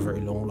not going to have a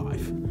very long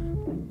life.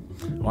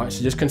 right?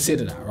 So just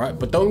consider that, right?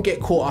 But don't get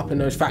caught up in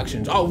those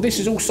factions. Oh, this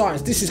is all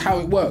science, this is how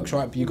it works,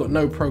 right? But you've got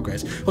no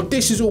progress. Or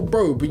this is all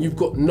bro, but you've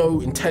got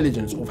no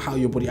intelligence of how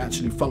your body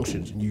actually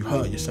functions, and you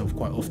hurt yourself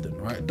quite often,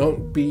 right?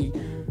 Don't be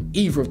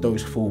either of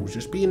those fools.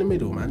 Just be in the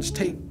middle, man. Just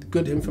take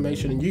good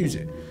information and use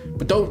it.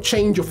 But don't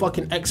change your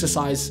fucking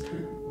exercise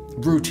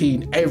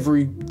routine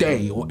every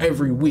day or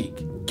every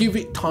week. Give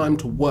it time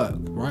to work,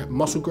 right?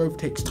 Muscle growth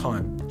takes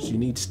time, so you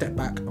need to step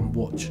back and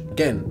watch.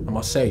 Again, I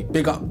must say,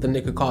 big up the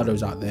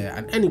Nikocados out there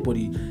and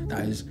anybody that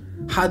has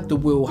had the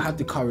will, had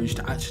the courage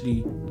to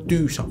actually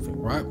do something,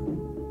 right?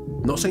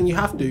 I'm not saying you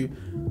have to,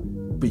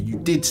 but you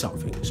did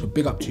something, so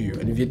big up to you.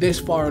 And if you're this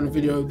far in the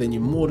video, then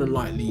you're more than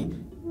likely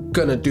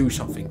gonna do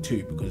something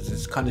too, because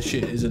this kind of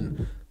shit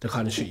isn't the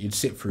kind of shit you'd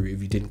sit through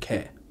if you didn't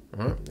care,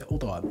 right?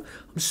 Although I'm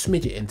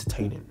smidget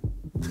entertaining.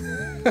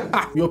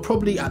 You're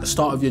probably at the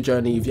start of your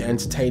journey if you're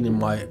entertaining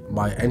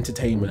my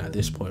entertainment at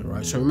this point,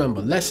 right? So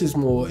remember, less is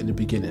more in the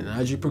beginning, and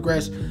as you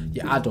progress,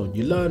 you add on,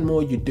 you learn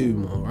more, you do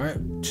more, right?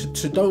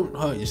 So don't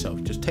hurt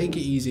yourself, just take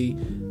it easy.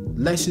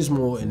 Less is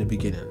more in the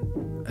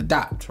beginning.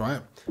 Adapt,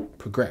 right?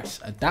 Progress.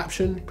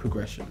 Adaptation,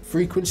 progression.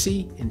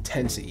 Frequency,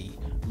 intensity.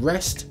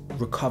 Rest,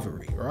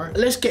 recovery, right?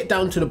 Let's get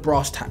down to the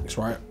brass tacks,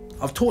 right?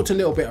 I've talked a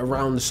little bit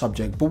around the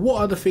subject, but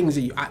what are the things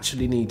that you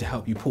actually need to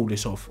help you pull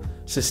this off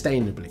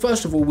sustainably?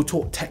 First of all, we'll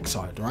talk tech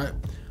side, right?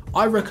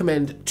 I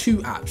recommend 2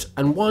 apps,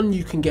 and one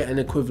you can get an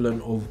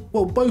equivalent of,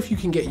 well, both you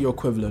can get your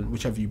equivalent,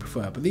 whichever you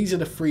prefer, but these are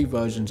the free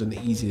versions and the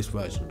easiest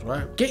versions,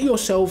 right? Get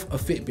yourself a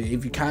Fitbit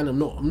if you can. I'm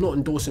not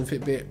endorsing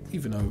Fitbit,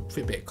 even though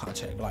Fitbit can't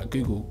check, like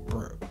Google,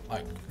 bro,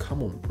 like,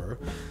 come on, bro.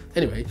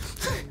 Anyway,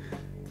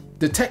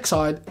 the tech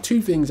side,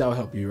 2 things that'll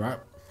help you, right?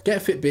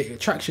 Get a Fitbit,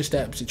 it tracks your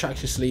steps, it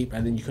tracks your sleep,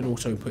 and then you can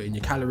also put in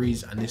your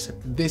calories, and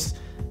this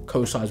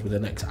coincides with the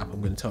next app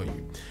I'm going to tell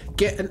you.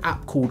 Get an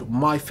app called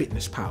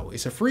MyFitnessPal.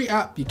 It's a free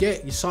app,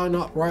 you sign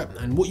up, right?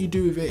 And what you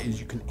do with it is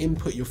you can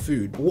input your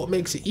food. But what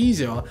makes it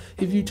easier,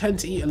 if you tend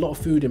to eat a lot of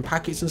food in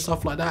packets and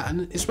stuff like that,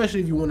 and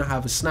especially if you want to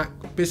have a snack,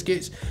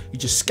 biscuits, you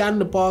just scan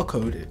the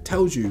barcode, it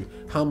tells you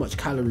how much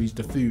calories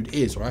the food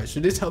is, right? So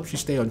this helps you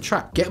stay on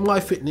track. Get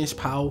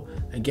MyFitnessPal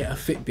and get a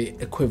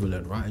Fitbit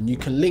equivalent, right? And you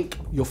can link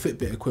your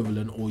Fitbit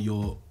equivalent or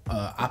your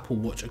Apple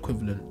Watch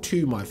equivalent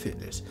to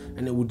MyFitness,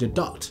 and it will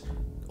deduct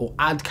or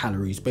add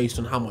calories based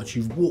on how much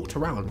you've walked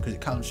around, because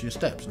it counts your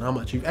steps, and how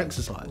much you've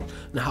exercised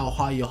and how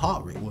high your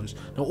heart rate was.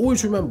 Now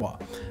always remember,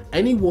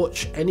 any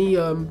watch, any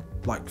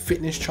like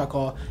fitness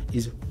tracker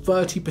is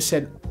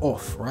 30%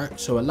 off, right?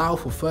 So allow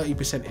for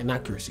 30%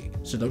 inaccuracy.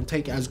 So don't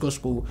take it as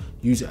gospel,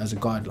 use it as a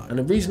guideline. And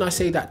the reason I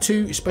say that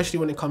too, especially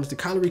when it comes to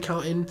calorie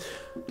counting,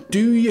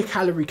 do your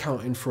calorie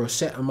counting for a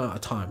set amount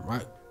of time,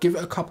 right? Give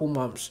it a couple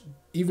months,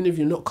 even if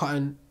you're not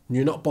cutting,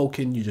 you're not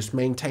bulking, you're just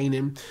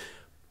maintaining.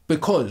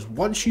 Because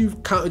once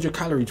you've counted your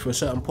calories to a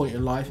certain point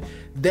in life,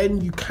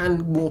 then you can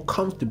more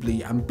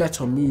comfortably and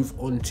better move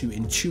on to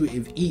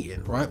intuitive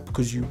eating, right?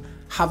 Because you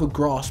have a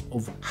grasp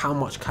of how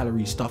much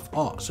calories stuff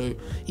are. So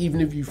even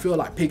if you feel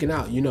like pigging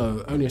out, you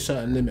know, only a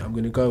certain limit, I'm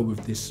gonna go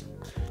with this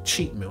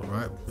cheat meal,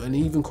 right? And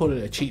even calling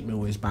it a cheat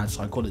meal is bad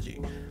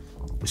psychology.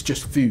 It's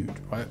just food,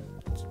 right?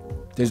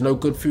 There's no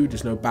good food,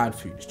 there's no bad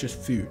food, it's just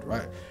food,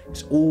 right?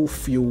 It's all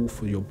fuel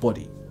for your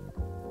body.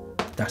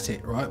 That's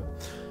it, right?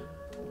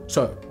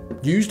 So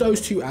use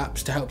those 2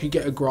 apps to help you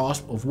get a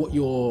grasp of what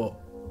your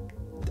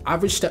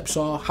average steps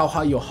are, how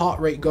high your heart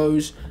rate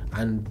goes,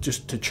 and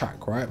just to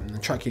track, right?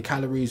 And track your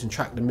calories and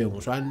track the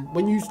meals, right? And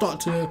when you start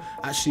to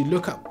actually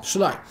look up, so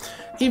like,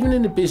 even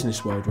in the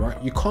business world,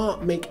 right, you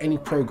can't make any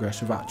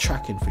progress without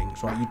tracking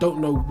things, right? You don't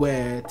know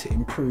where to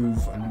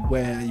improve and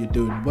where you're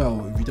doing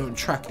well if you don't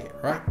track it,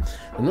 right?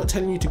 I'm not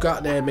telling you to go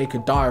out there and make a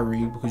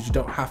diary, because you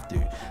don't have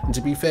to. And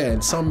to be fair,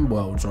 in some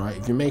worlds, right,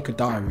 if you make a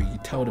diary, you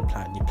tell the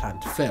plan, you plan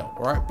to fail,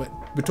 right? But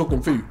we're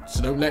talking food,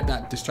 so don't let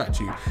that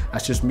distract you.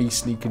 That's just me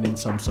sneaking in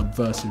some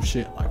subversive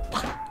shit, like,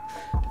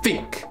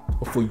 think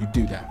before you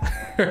do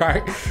that,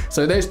 right?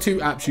 So there's 2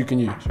 apps you can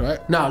use,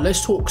 right? Now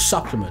let's talk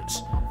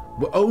supplements.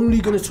 We're only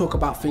going to talk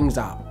about things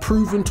that are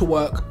proven to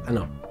work and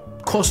are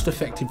cost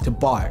effective to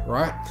buy,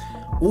 right?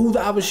 All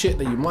the other shit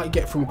that you might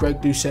get from Greg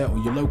Doucette or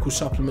your local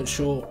supplement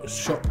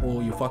shop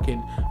or your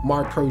fucking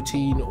My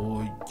Protein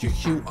or your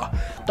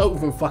Huel. Don't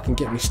even fucking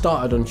get me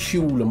started on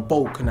Huel and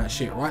bulk and that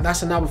shit, right?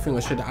 That's another thing I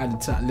should have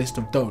added to that list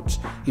of don'ts.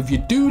 If you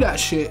do that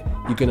shit,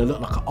 you're gonna look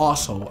like an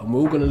arsehole, and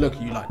we're all gonna look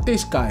at you like,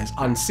 this guy is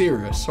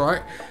unserious,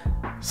 right?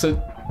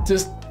 So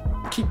just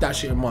keep that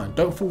shit in mind.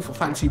 Don't fall for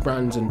fancy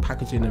brands and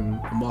packaging and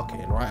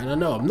marketing, right? And I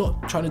know I'm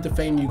not trying to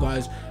defame you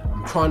guys,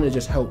 I'm trying to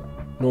just help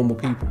normal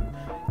people.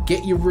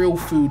 Get your real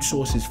food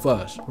sources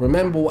first.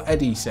 Remember what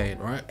Eddie's saying,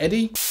 right?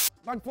 Eddie?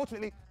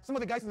 Unfortunately, some of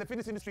the guys in the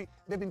fitness industry,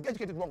 they've been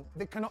educated wrong.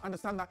 They cannot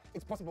understand that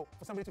it's possible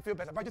for somebody to feel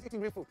better by just eating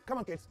real food. Come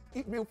on, kids,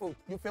 eat real food.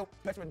 You'll feel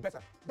better and better.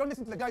 Don't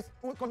listen to the guys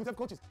who call themselves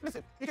coaches.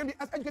 Listen, you can be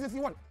as educated as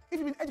you want. If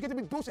you've been educated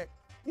with bullshit,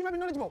 you might be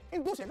knowledgeable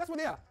in bullshit. That's what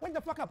they are. Wake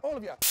the fuck up, all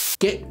of you.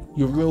 Get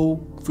your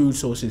real food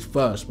sources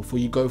first before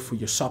you go for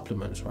your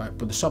supplements, right?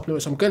 But the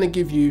supplements I'm gonna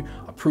give you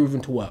are proven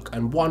to work,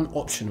 and one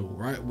optional,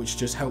 right? Which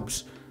just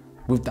helps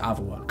with the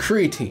other one.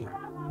 Creatine.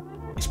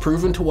 It's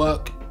proven to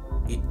work.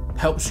 It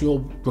helps your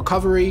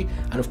recovery,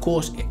 and of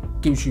course it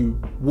gives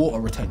you water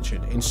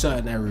retention in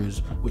certain areas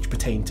which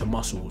pertain to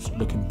muscles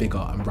looking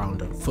bigger and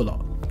rounder and fuller,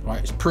 right?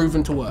 It's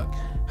proven to work.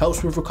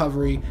 Helps with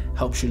recovery,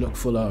 helps you look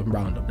fuller and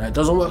rounder. Now it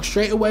doesn't work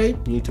straight away,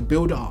 you need to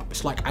build it up.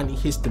 It's like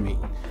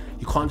antihistamine.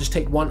 You can't just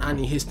take one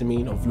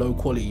antihistamine of low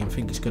quality and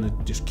think it's gonna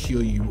just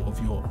cure you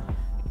of your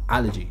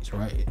allergies,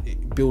 right?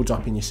 It builds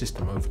up in your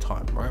system over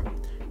time, right?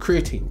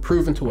 Creatine,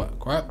 proven to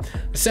work, right?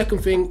 The second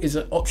thing is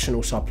an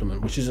optional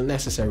supplement, which isn't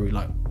necessary,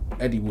 like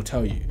Eddie will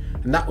tell you,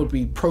 and that would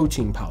be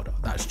protein powder.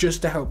 That's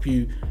just to help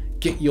you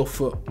get your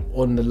foot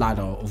on the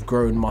ladder of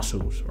growing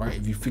muscles, right?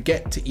 If you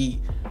forget to eat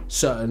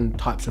certain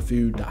types of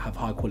food that have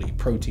high quality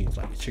proteins,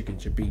 like your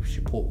chickens, your beef,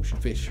 your pork, your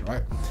fish,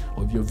 right?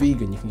 Or if you're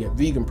vegan, you can get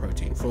vegan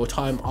protein. For a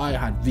time, I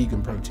had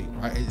vegan protein,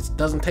 right? It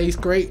doesn't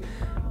taste great,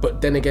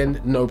 but then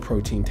again, no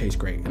protein tastes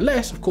great.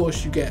 Unless, of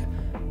course, you get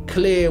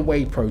clear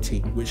whey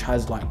protein, which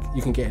has like,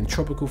 you can get in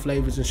tropical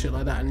flavors and shit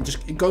like that, and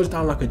it goes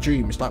down like a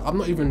dream. It's like, I'm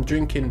not even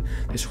drinking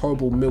this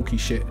horrible milky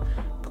shit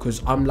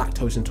because I'm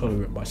lactose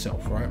intolerant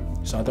myself, right?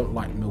 So I don't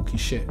like milky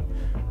shit.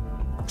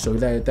 So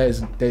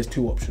there's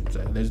two options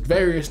there. There's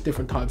various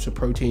different types of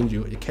proteins.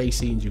 You got your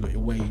caseins, you got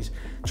your wheys.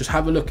 Just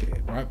have a look at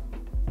it, right?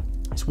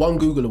 It's one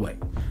Google away.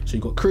 So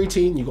you got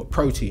creatine, you got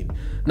protein.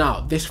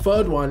 Now, this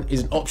third one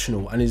is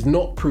optional and is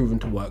not proven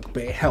to work,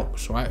 but it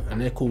helps, right?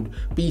 And they're called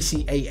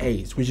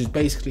BCAAs, which is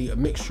basically a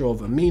mixture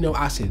of amino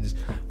acids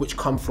which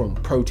come from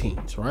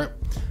proteins, right?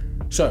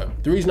 So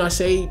the reason I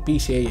say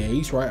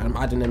BCAAs, right, I'm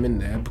adding them in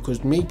there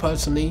because me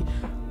personally,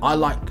 I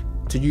like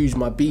to use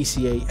my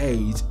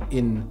BCAAs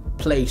in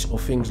place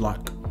of things like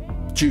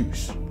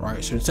juice,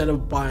 right? So instead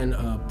of buying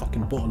a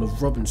fucking bottle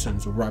of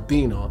Robinsons or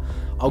Ribena,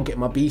 I'll get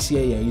my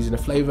BCAAs in a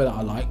flavor that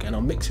I like and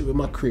I'll mix it with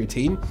my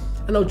creatine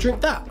and I'll drink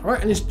that, right?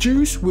 And it's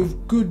juice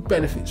with good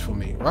benefits for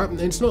me, right? And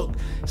it's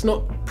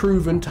not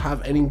proven to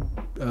have any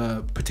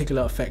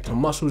particular effect on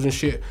muscles and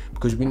shit,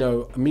 because we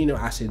know amino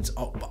acids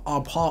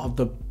are part of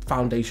the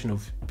foundation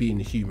of being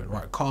a human,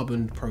 right?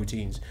 Carbon,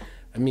 proteins,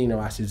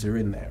 amino acids are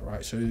in there,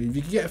 right? So if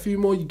you can get a few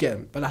more, you get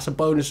them, but that's a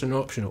bonus and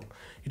optional.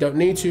 You don't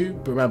need to,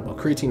 but remember,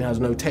 creatine has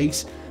no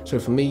taste, so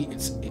for me,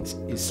 it's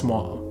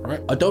smarter,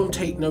 right? I don't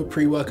take no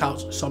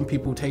pre-workouts. Some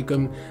people take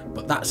them,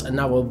 but that's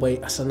another way.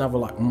 That's another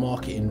like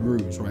marketing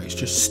ruse, right? It's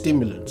just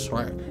stimulants,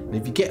 right? And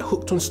if you get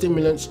hooked on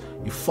stimulants,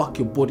 you fuck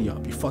your body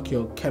up, you fuck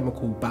your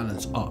chemical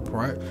balance up,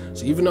 right?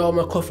 So even though I'm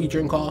a coffee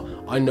drinker,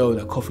 I know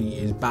that coffee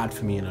is bad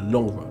for me in the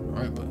long run,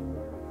 right? But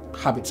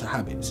habits are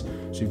habits.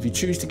 So if you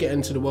choose to get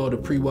into the world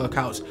of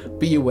pre-workouts,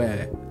 be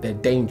aware they're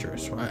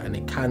dangerous, right? And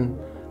it can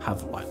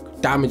have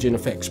like damaging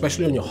effects,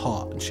 especially on your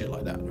heart and shit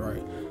like that,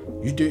 right?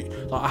 You do,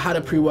 like I had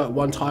a pre-work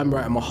one time,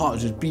 right, and my heart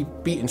was just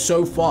beating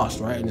so fast,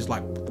 right? And it's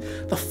like,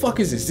 the fuck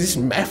is this? This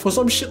meth or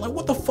some shit? Like,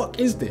 what the fuck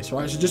is this,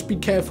 right? So just be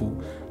careful.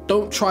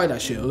 Don't try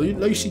that shit.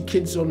 You see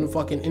kids on the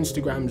fucking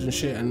Instagrams and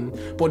shit and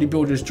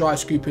bodybuilders dry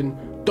scooping.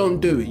 Don't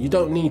do it. You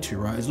don't need to,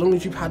 right? As long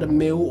as you've had a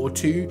meal or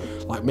two,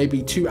 like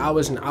maybe 2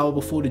 hours, an hour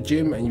before the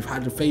gym, and you've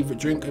had a favorite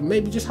drink, and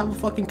maybe just have a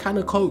fucking can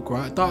of Coke,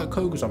 right? Diet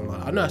Coke or something like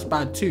that. I know it's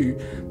bad too,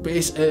 but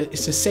it's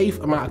a safe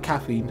amount of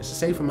caffeine, it's a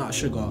safe amount of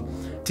sugar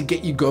to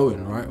get you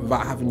going, right?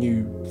 Without having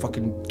you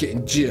fucking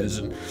getting jitters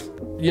and,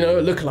 you know,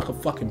 looking like a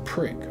fucking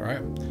prick,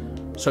 right?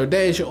 So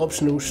there's your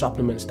optional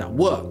supplements that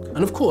work.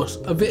 And of course,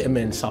 a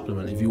vitamin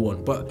supplement if you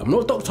want, but I'm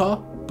not a doctor,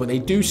 but they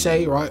do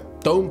say, right,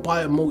 don't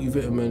buy a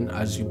multivitamin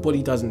as your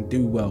body doesn't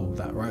do well with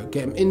that, right?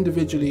 Get them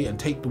individually and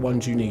take the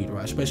ones you need,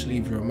 right? Especially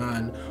if you're a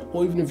man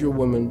or even if you're a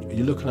woman,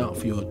 you're looking out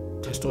for your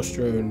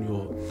testosterone,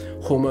 your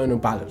hormonal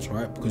balance,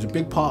 right? Because a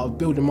big part of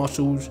building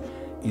muscles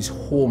is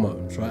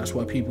hormones, right? That's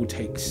why people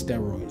take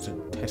steroids and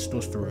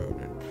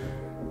testosterone and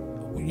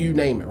you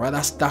name it, right?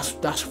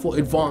 That's for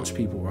advanced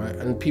people, right?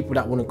 And people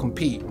that want to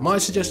compete. My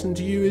suggestion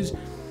to you is,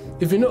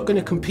 if you're not going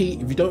to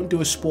compete, if you don't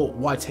do a sport,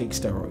 why take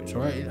steroids,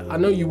 right? I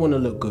know you want to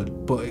look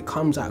good, but it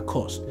comes at a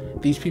cost.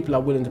 These people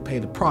are willing to pay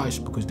the price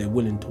because they're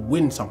willing to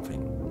win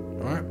something,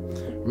 all right?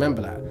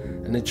 Remember that.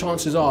 And the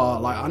chances are,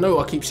 like, I know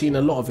I keep seeing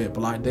a lot of it,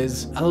 but like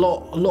there's a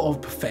lot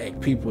of pathetic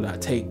people that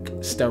take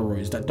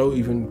steroids that don't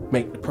even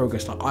make the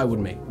progress like I would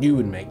make, you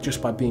would make,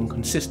 just by being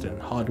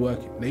consistent,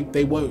 hardworking.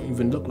 They won't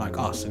even look like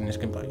us, and it's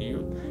gonna be like,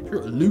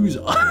 you're a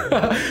loser.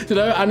 You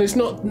know, and it's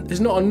not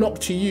a knock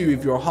to you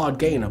if you're a hard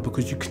gainer,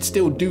 because you can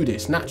still do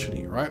this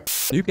naturally, right?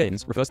 Noob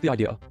gains refers to the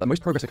idea that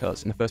most progress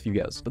occurs in the first few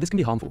years, but this can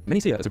be harmful. Many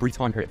see it as a brief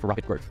time period for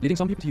rapid growth, leading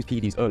some people to use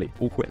PEDs early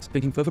or quit,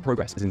 thinking further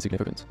progress is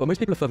insignificant. But most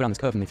people are further down this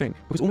curve than they think,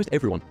 because almost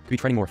everyone could be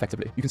training more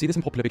effectively. You can see this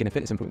in popular beginner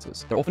fitness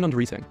influencers. They're often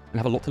under-eating and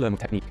have a lot to learn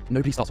with technique.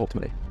 Nobody starts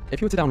optimally. If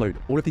you were to download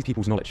all of these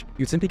people's knowledge,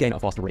 you'd simply gain at a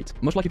faster rate,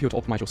 much like if you were to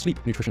optimize your sleep,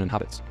 nutrition, and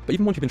habits. But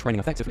even once you've been training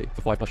effectively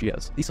for 5+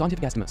 years, these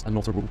scientific estimates are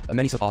not a rule, and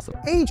many surpass them.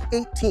 Age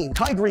 18,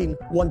 Ty Green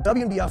won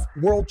WNBF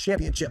World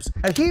Championships,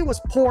 and he was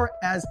poor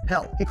as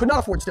hell. He could not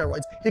afford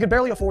steroids. He could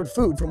barely afford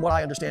food, from what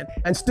I understand,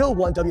 and still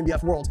won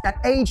WNBF Worlds at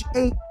age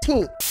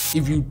 18.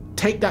 If you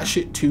take that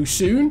shit too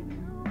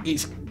soon,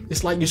 it's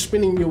like you're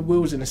spinning your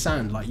wheels in the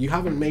sand. Like, you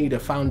haven't made a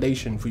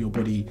foundation for your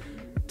body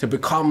to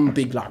become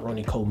big like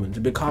Ronnie Coleman, to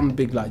become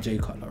big like Jay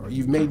Cutler. Right?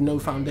 You've made no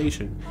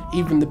foundation.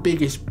 Even the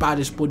biggest,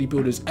 baddest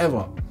bodybuilders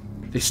ever,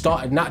 they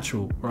started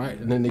natural, right?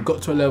 And then they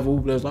got to a level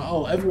where it was like,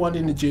 oh, everyone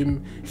in the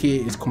gym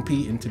here is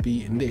competing to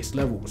be in this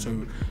level.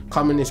 So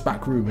come in this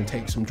back room and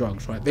take some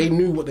drugs, right? They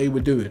knew what they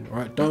were doing,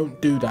 right?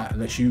 Don't do that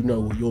unless you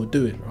know what you're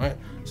doing, right?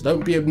 So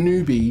don't be a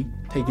newbie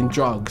taking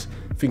drugs,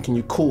 thinking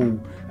you're cool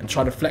and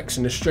try to flex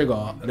in the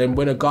strigger. And then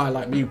when a guy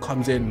like me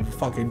comes in with a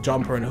fucking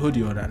jumper and a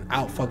hoodie on and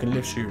out fucking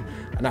lifts you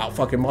and out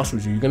fucking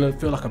muscles you, you're gonna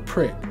feel like a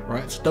prick,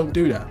 right? So don't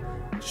do that.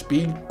 Just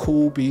be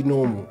cool, be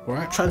normal,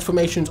 right?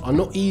 Transformations are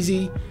not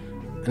easy,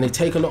 and they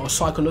take a lot of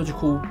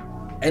psychological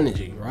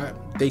energy, right?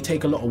 They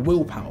take a lot of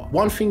willpower.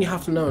 One thing you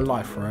have to know in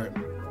life, right?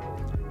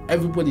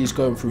 Everybody is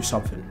going through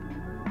something.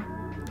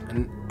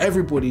 And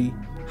everybody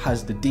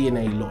has the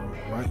DNA lottery,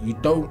 right? You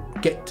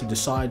don't get to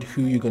decide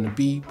who you're gonna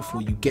be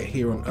before you get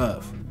here on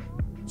Earth.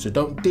 So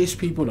don't diss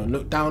people, don't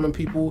look down on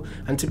people,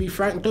 and to be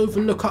frank, don't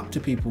even look up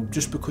to people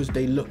just because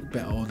they look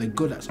better or they're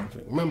good at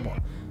something. Remember,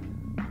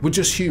 we're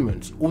just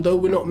humans. Although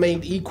we're not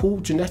made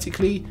equal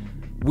genetically,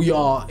 we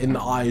are in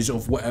the eyes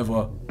of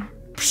whatever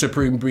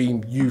supreme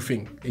being you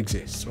think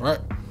exists, right?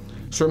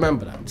 So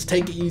remember that, just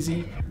take it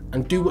easy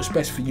and do what's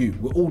best for you.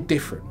 We're all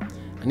different.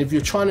 And if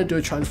you're trying to do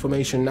a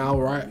transformation now,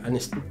 right, and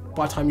it's,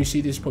 by the time you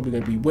see this, it's probably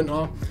gonna be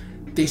winter,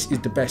 this is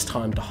the best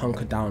time to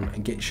hunker down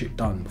and get shit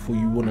done before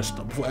you wanna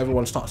start, before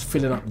everyone starts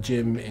filling up the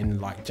gym in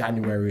like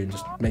January and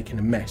just making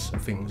a mess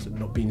of things and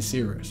not being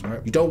serious, right?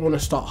 You don't wanna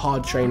start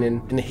hard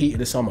training in the heat of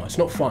the summer. It's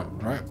not fun,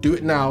 right? Do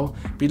it now.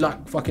 Be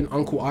like fucking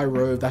Uncle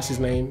Iroh, that's his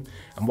name.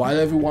 And while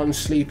everyone's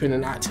sleeping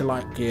and acting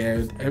like,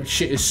 yeah,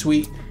 shit is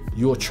sweet,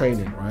 you're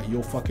training, right?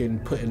 You're fucking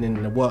putting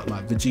in the work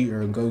like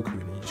Vegeta and Goku,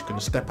 and you're just gonna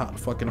step out the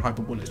fucking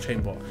hyperbolic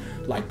chamber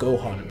like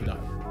Gohan and be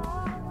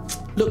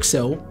like, look,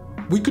 Cell,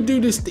 we could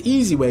do this the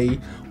easy way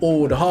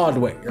or the hard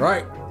way,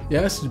 right?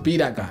 Yes, be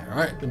that guy,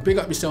 right? And big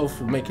up yourself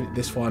for making it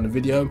this far in the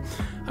video.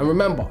 And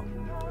remember,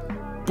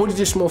 body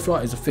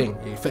dysmorphia is a thing.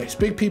 It affects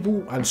big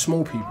people and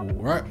small people,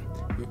 right?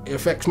 It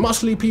affects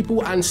muscly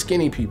people and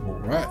skinny people,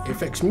 right? It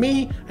affects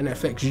me and it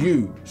affects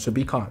you. So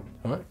be kind,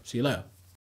 all right? See you later.